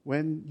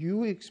 when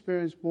you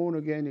experience born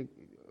again,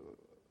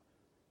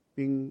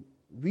 being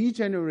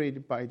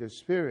regenerated by the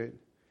Spirit,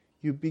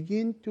 you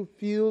begin to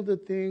feel the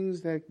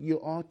things that you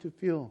ought to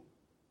feel,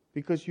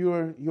 because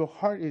your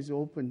heart is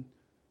open.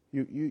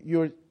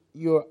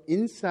 Your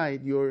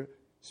inside, your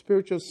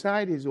spiritual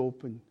sight is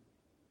open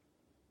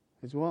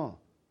as well.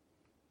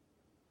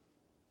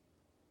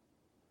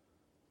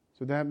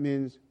 So that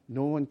means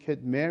no one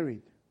get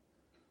married.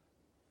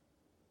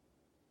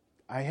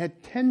 I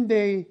had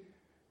 10-day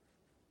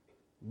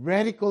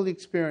radical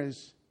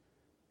experience.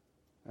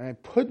 And I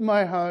put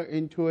my heart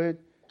into it,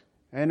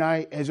 and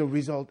as a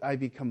result, I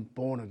become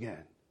born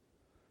again.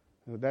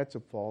 So that's a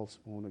false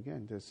born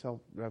again. There's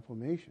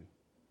self-reformation.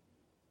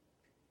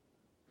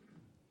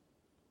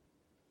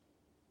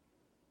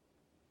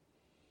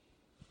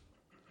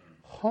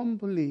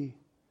 Humbly,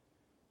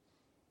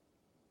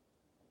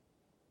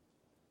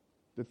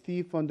 the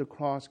thief on the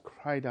cross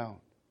cried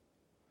out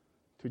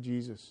to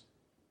Jesus,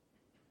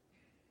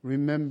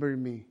 "Remember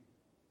me."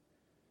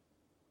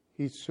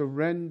 He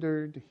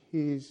surrendered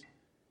his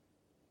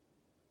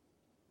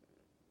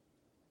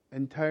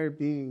entire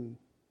being,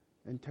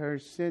 entire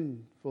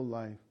sinful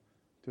life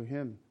to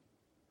him.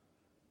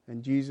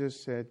 And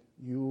Jesus said,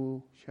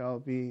 "You shall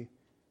be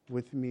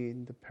with me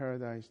in the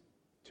paradise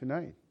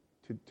tonight,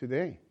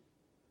 today,"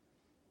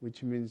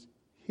 which means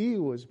he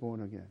was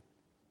born again.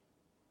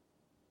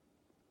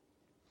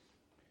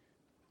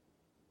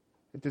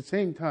 At the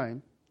same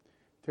time,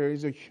 there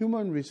is a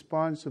human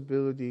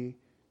responsibility.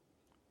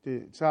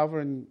 The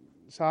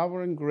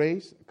sovereign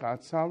grace,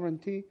 God's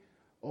sovereignty,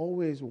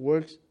 always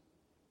works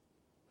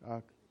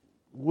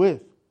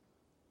with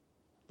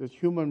the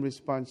human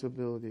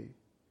responsibility.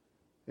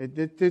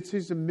 This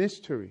is a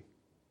mystery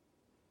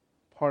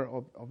part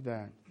of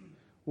that.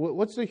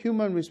 What's the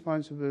human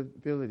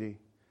responsibility?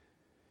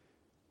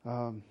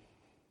 To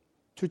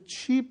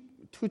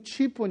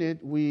cheapen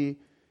it, we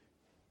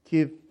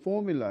give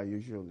formula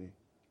usually,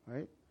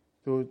 right?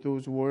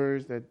 Those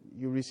words that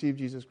you receive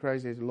Jesus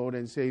Christ as Lord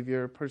and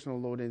Savior, personal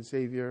Lord and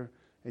Savior,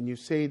 and you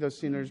say the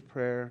sinner's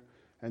prayer,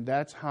 and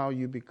that's how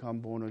you become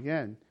born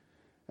again.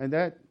 And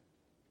that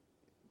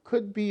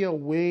could be a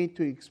way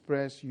to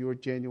express your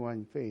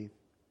genuine faith.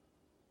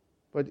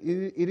 But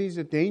it is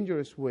a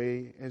dangerous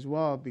way as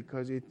well,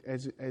 because it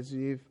as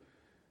if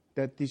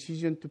that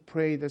decision to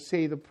pray, to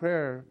say the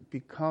prayer,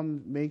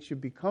 makes you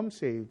become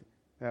saved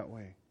that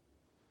way.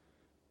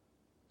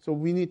 So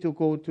we need to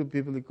go to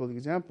biblical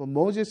example.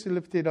 Moses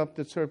lifted up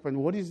the serpent.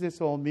 What does this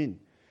all mean?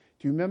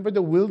 Do you remember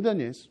the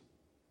wilderness?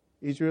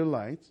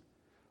 Israelites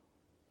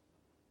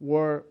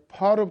were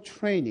part of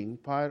training,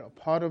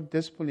 part of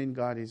discipline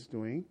God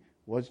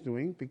was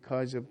doing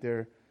because of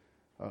their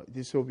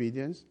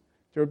disobedience.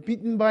 They're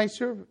beaten by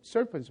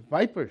serpents,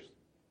 vipers.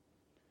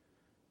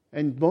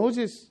 And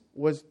Moses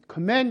was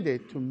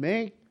commanded to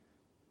make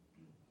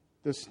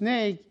the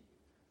snake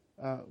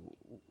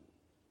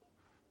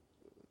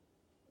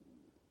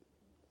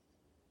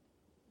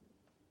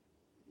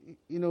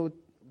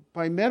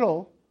by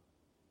metal,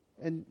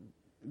 and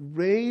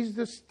raise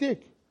the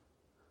stick.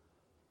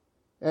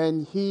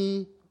 And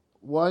he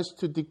was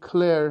to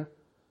declare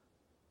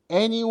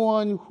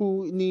anyone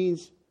who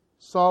needs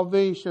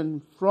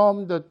salvation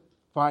from the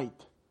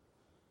fight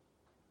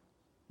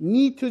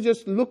need to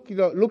just look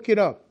it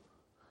up.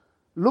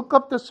 Look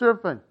up the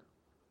serpent.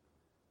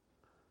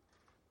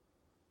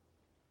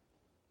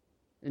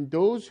 And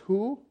those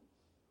who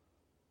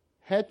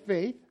had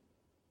faith,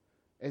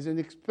 as an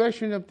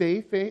expression of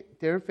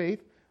their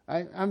faith,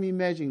 I'm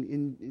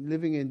imagining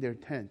living in their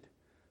tent.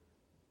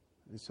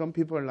 And some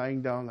people are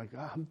lying down like,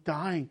 I'm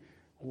dying.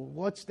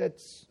 What's that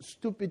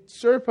stupid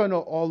serpent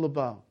all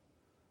about?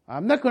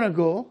 I'm not going to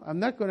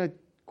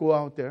go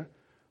out there.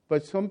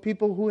 But some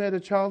people who had a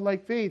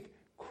childlike faith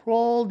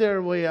crawled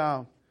their way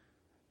out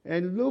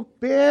and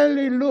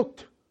barely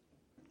looked,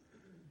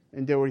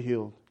 and they were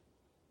healed.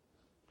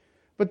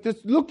 But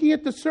looking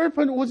at the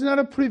serpent was not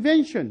a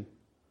prevention,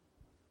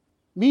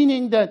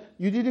 meaning that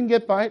you didn't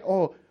get bite.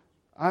 Oh,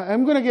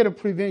 I'm going to get a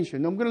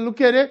prevention. I'm going to look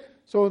at it,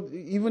 so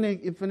even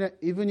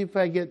if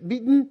I get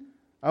beaten,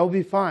 I'll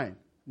be fine.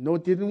 No,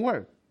 it didn't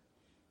work.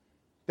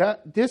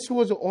 This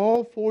was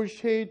all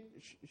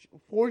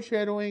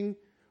foreshadowing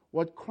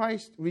what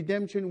Christ's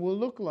redemption will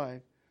look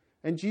like.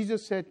 And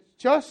Jesus said,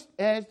 just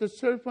as the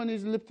serpent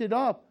is lifted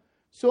up,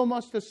 so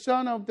must the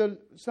Son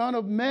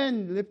of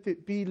Man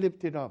be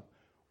lifted up.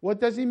 What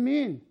does it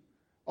mean?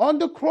 On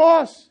the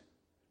cross.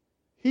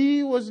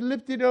 He was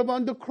lifted up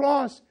on the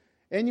cross.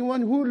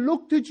 Anyone who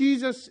looked to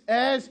Jesus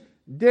as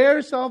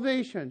their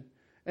salvation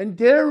and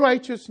their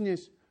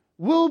righteousness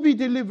will be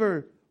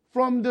delivered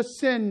from the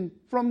sin,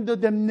 from the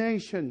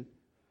damnation,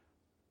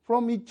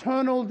 from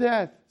eternal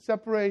death,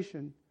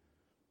 separation.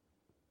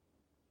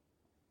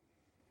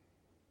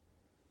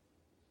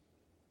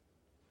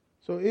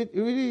 So it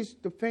is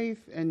the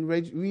faith and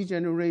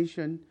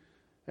regeneration,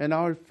 and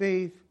our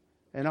faith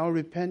and our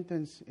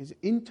repentance is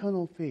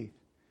internal faith,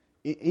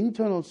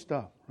 internal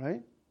stuff,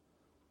 right?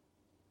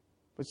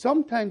 But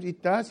sometimes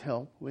it does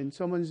help when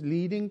someone's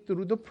leading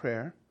through the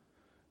prayer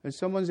and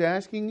someone's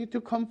asking you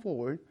to come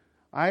forward.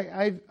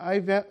 I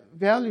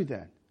value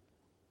that.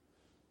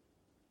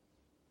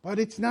 But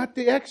it's not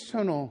the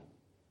external.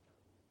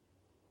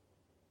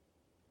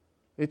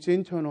 It's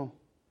internal.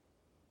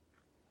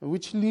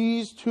 Which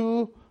leads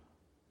to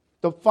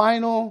the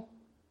final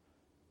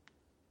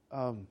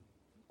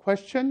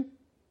question.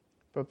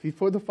 But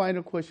before the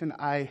final question,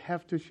 I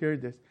have to share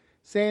this.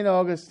 St.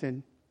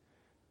 Augustine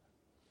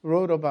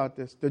wrote about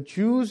this. The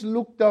Jews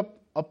looked up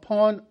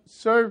upon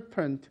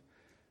serpent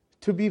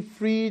to be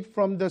freed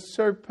from the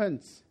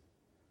serpents.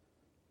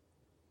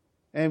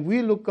 And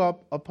we look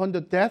up upon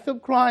the death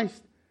of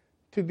Christ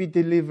to be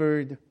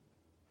delivered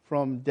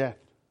from death,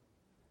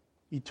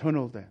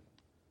 eternal death.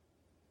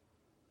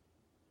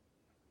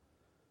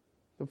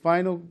 The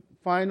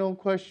final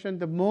question,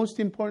 the most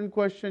important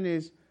question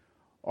is,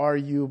 are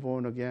you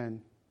born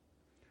again?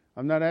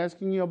 I'm not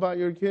asking you about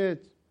your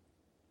kids.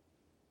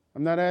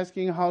 I'm not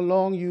asking how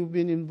long you've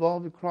been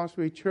involved with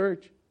Crossway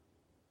Church.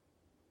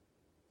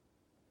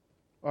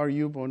 Are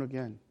you born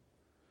again?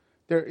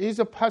 There is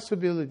a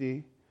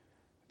possibility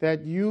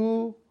that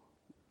you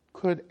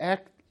could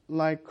act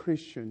like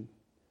Christian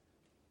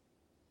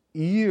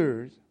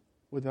years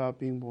without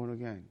being born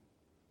again.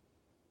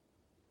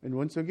 And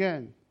once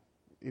again,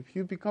 if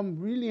you become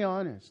really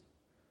honest,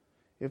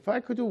 if I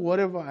could do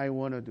whatever I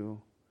want to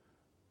do,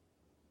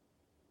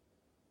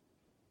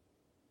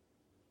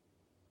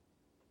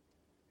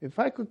 if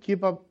I could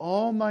keep up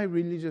all my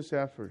religious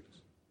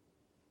efforts,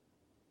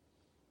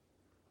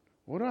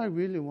 what do I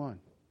really want?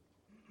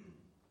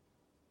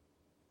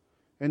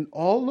 And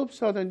all of a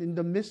sudden, in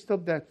the midst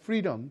of that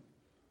freedom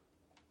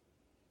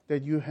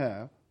that you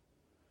have,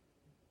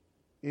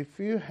 if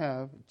you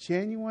have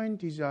genuine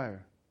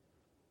desire,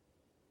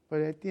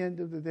 but at the end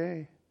of the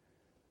day,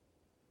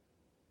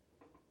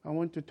 I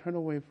want to turn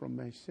away from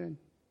my sin.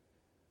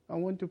 I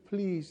want to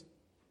please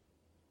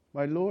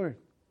my Lord.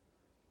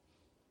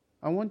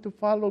 I want to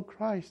follow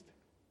Christ.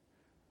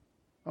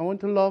 I want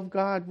to love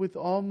God with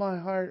all my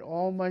heart,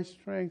 all my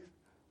strength.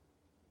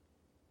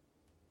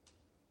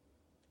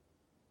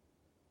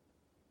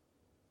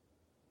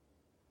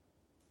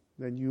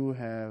 Then you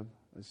have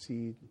a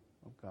seed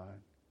of God.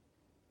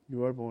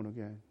 You are born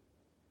again.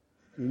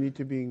 You need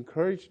to be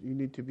encouraged. You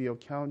need to be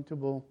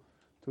accountable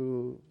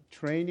to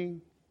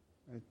training,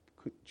 a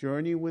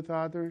journey with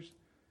others,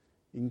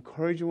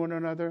 encourage one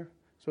another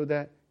so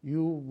that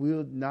you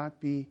will not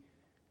be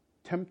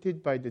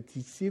tempted by the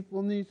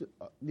deceitfulness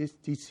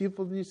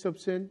of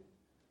sin.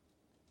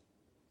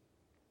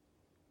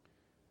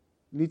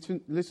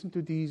 Listen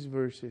to these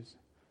verses.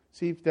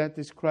 See if that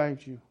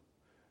describes you.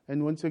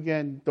 And once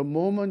again, the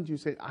moment you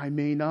say, I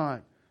may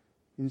not,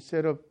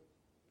 instead of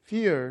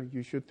fear,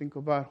 you should think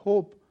about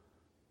hope,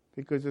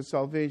 because the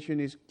salvation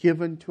is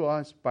given to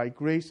us by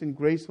grace and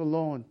grace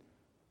alone,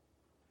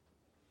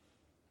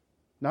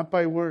 not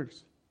by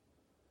words,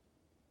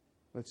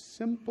 but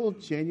simple,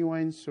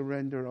 genuine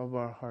surrender of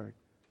our heart.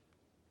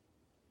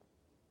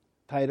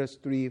 Titus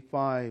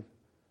 3:5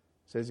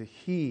 says,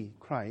 He,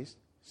 Christ,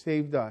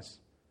 saved us,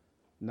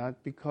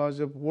 not because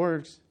of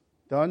works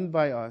done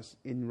by us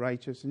in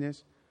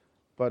righteousness,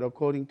 but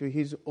according to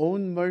His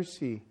own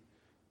mercy,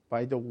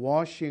 by the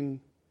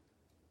washing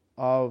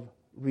of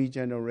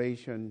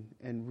regeneration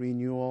and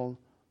renewal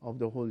of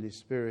the Holy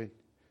Spirit.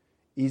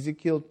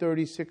 Ezekiel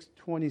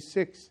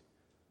 36:26,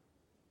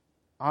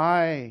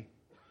 I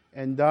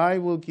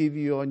will give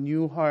you a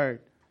new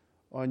heart,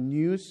 a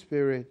new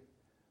spirit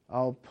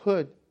I'll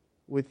put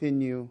within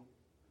you,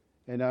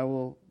 and I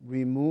will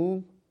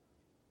remove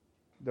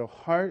the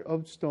heart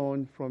of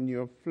stone from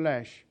your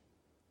flesh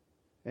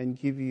and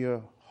give you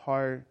a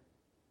heart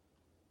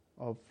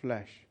of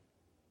flesh.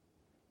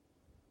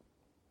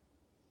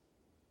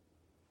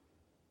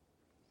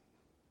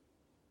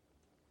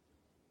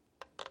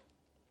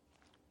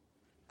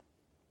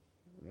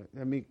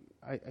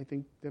 I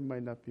think that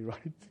might not be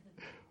right.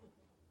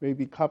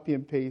 Maybe copy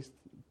and paste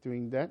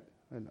doing that.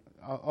 And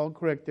I'll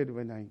correct it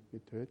when I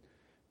get to it.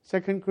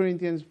 2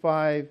 Corinthians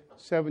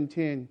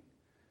 5:17.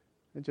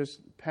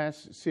 Just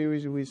past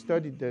series we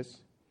studied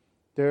this.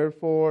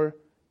 Therefore,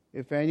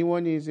 if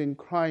anyone is in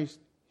Christ,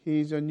 he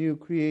is a new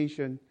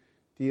creation.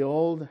 The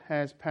old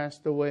has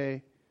passed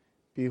away.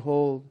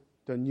 Behold,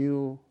 the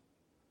new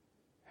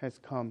has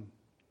come.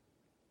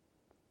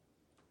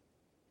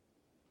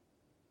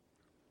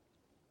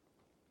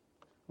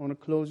 I want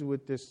to close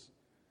with this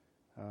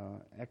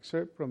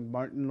excerpt from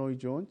Martin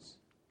Lloyd-Jones.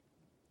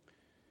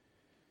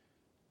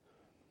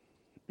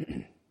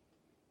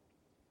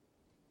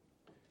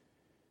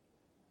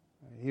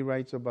 He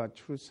writes about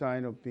true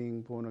sign of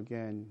being born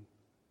again.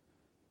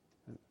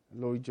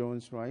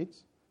 Lloyd-Jones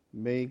writes,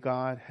 May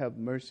God have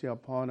mercy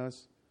upon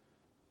us.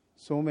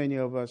 So many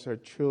of us are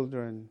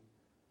children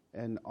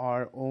and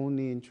are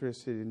only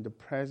interested in the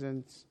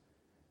presents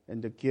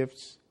and the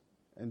gifts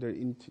and their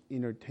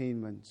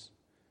entertainments.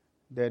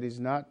 That is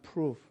not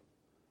proof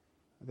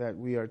that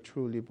we are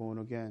truly born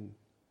again.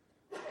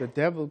 The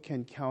devil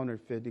can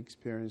counterfeit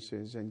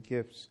experiences and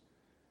gifts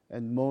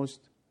and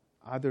most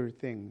other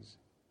things.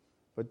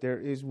 But there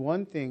is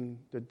one thing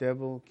the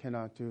devil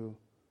cannot do,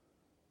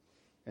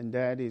 and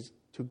that is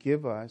to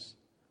give us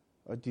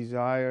a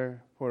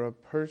desire for a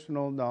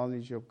personal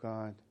knowledge of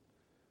God.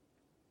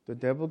 The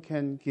devil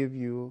can give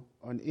you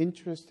an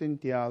interest in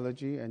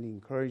theology and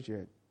encourage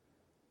it.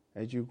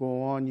 As you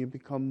go on, you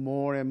become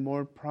more and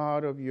more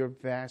proud of your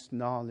vast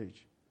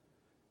knowledge.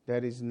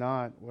 That is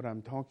not what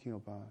I'm talking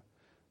about.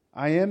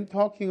 I am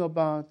talking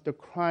about the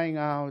crying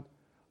out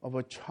of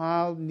a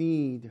child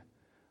need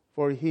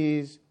for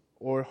his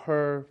or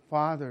her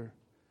father,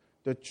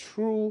 the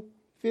true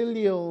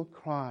filial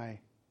cry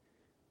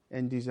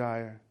and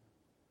desire.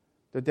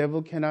 The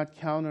devil cannot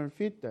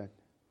counterfeit that.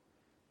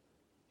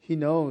 He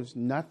knows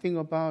nothing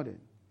about it,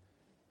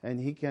 and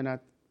he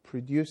cannot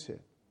produce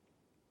it.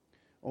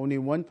 Only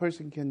one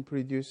person can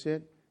produce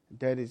it,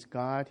 that is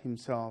God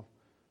himself,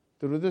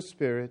 through the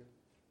Spirit,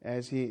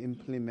 as he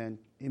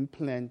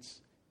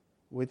implants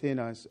within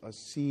us a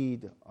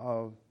seed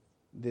of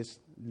this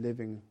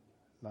living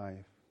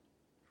life.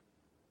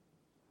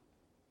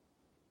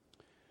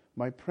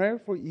 My prayer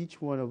for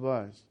each one of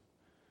us,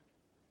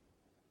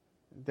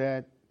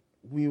 that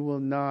we will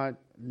not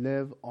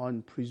live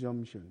on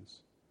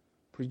presumptions.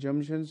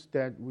 Presumptions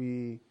that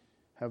we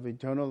have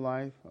eternal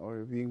life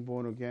or being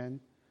born again,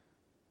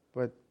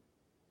 but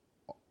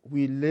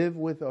we live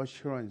with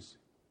assurance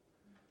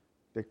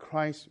that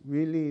Christ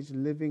really is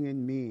living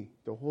in me.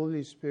 The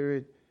Holy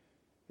Spirit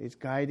is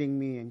guiding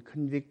me and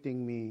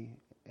convicting me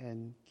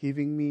and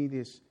giving me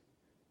this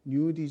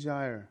new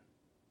desire.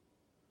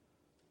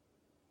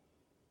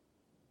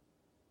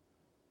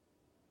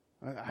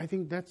 I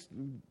think that's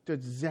the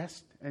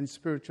zest and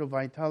spiritual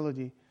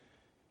vitality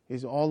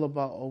is all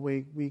about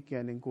Awake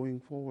Weekend and going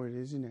forward,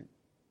 isn't it?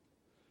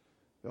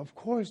 Of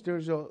course,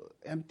 there's a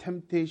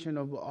temptation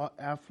of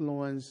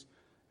affluence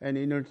and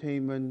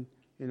entertainment,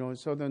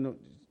 Southern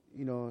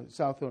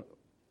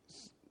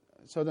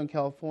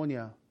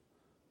California.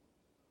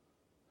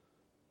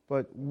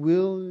 But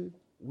will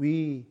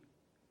we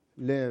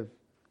live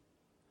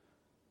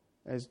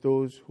as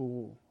those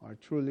who are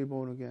truly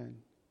born again?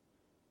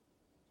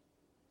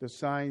 The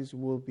signs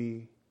will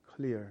be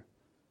clear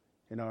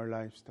in our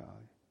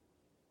lifestyle,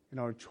 in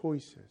our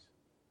choices.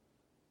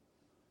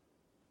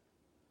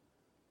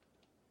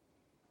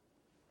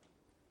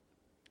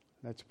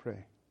 Let's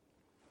pray.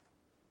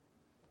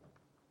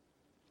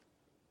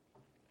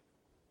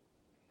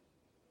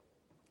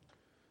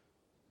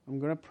 I'm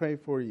going to pray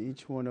for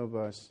each one of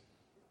us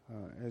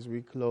as we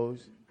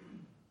close,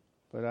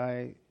 but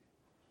I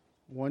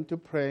want to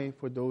pray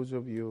for those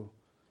of you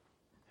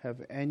who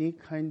have any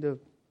kind of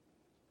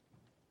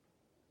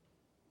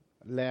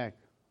lack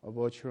of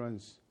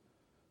assurance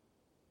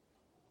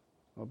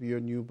of your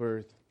new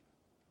birth,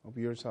 of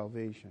your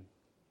salvation.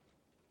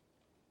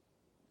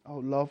 I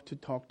would love to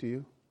talk to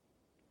you.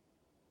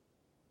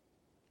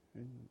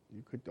 And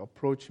you could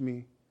approach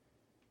me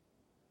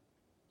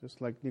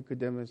just like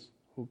Nicodemus,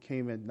 who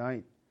came at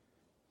night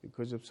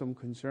because of some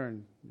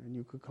concern, and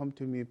you could come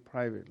to me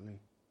privately.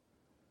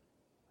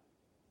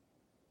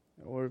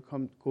 Or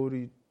go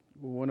to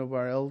one of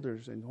our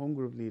elders and home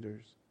group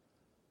leaders.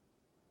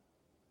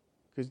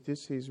 Because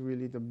this is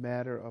really the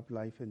matter of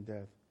life and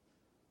death.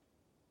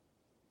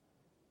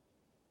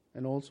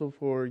 And also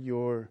for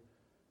your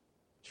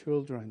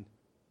children,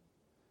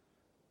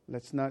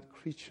 let's not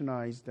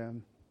Christianize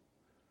them.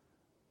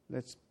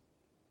 Let's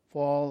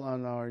fall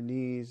on our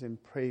knees and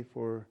pray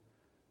for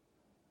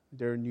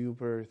their new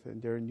birth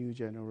and their new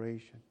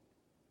generation.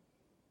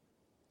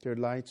 Their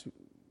lights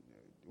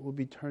will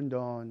be turned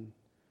on,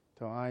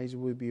 their eyes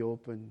will be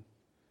open,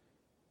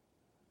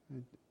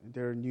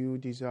 their new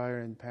desire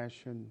and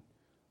passion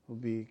will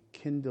be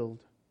kindled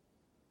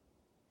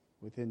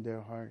within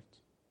their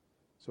hearts.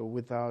 So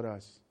without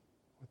us,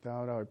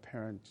 without our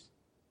parents,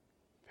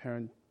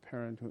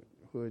 parenthood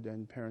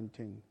and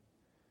parenting,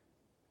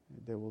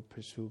 they will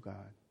pursue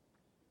God.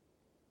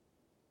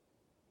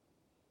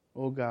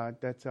 Oh God,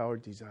 that's our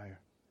desire.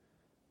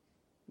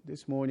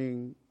 This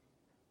morning,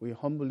 we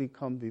humbly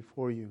come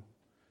before you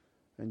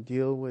and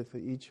deal with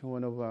each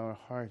one of our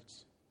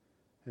hearts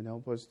and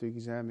help us to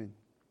examine.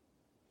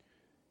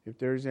 If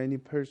there is any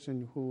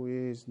person who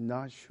is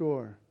not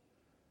sure,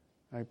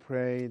 I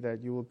pray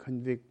that you will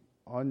convict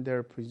on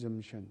their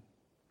presumption.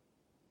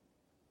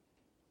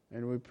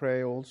 And we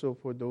pray also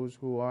for those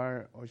who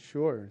are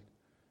assured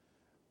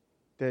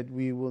that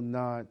we will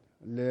not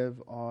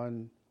live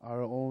on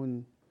our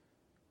own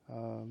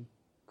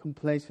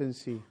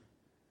complacency,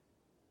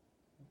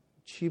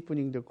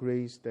 cheapening the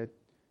grace that,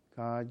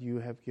 God, you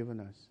have given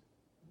us.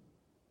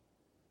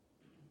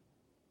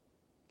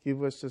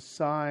 Give us the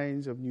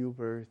signs of new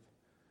birth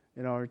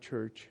in our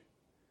church.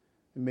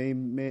 May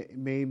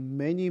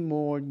many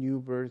more new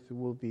births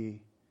will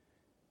be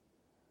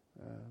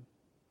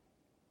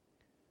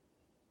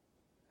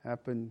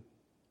happen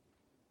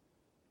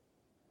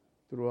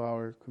through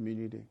our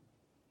community.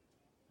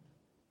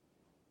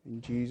 In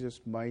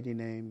Jesus' mighty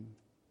name,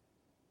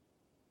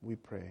 we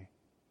pray.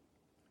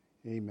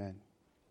 Amen.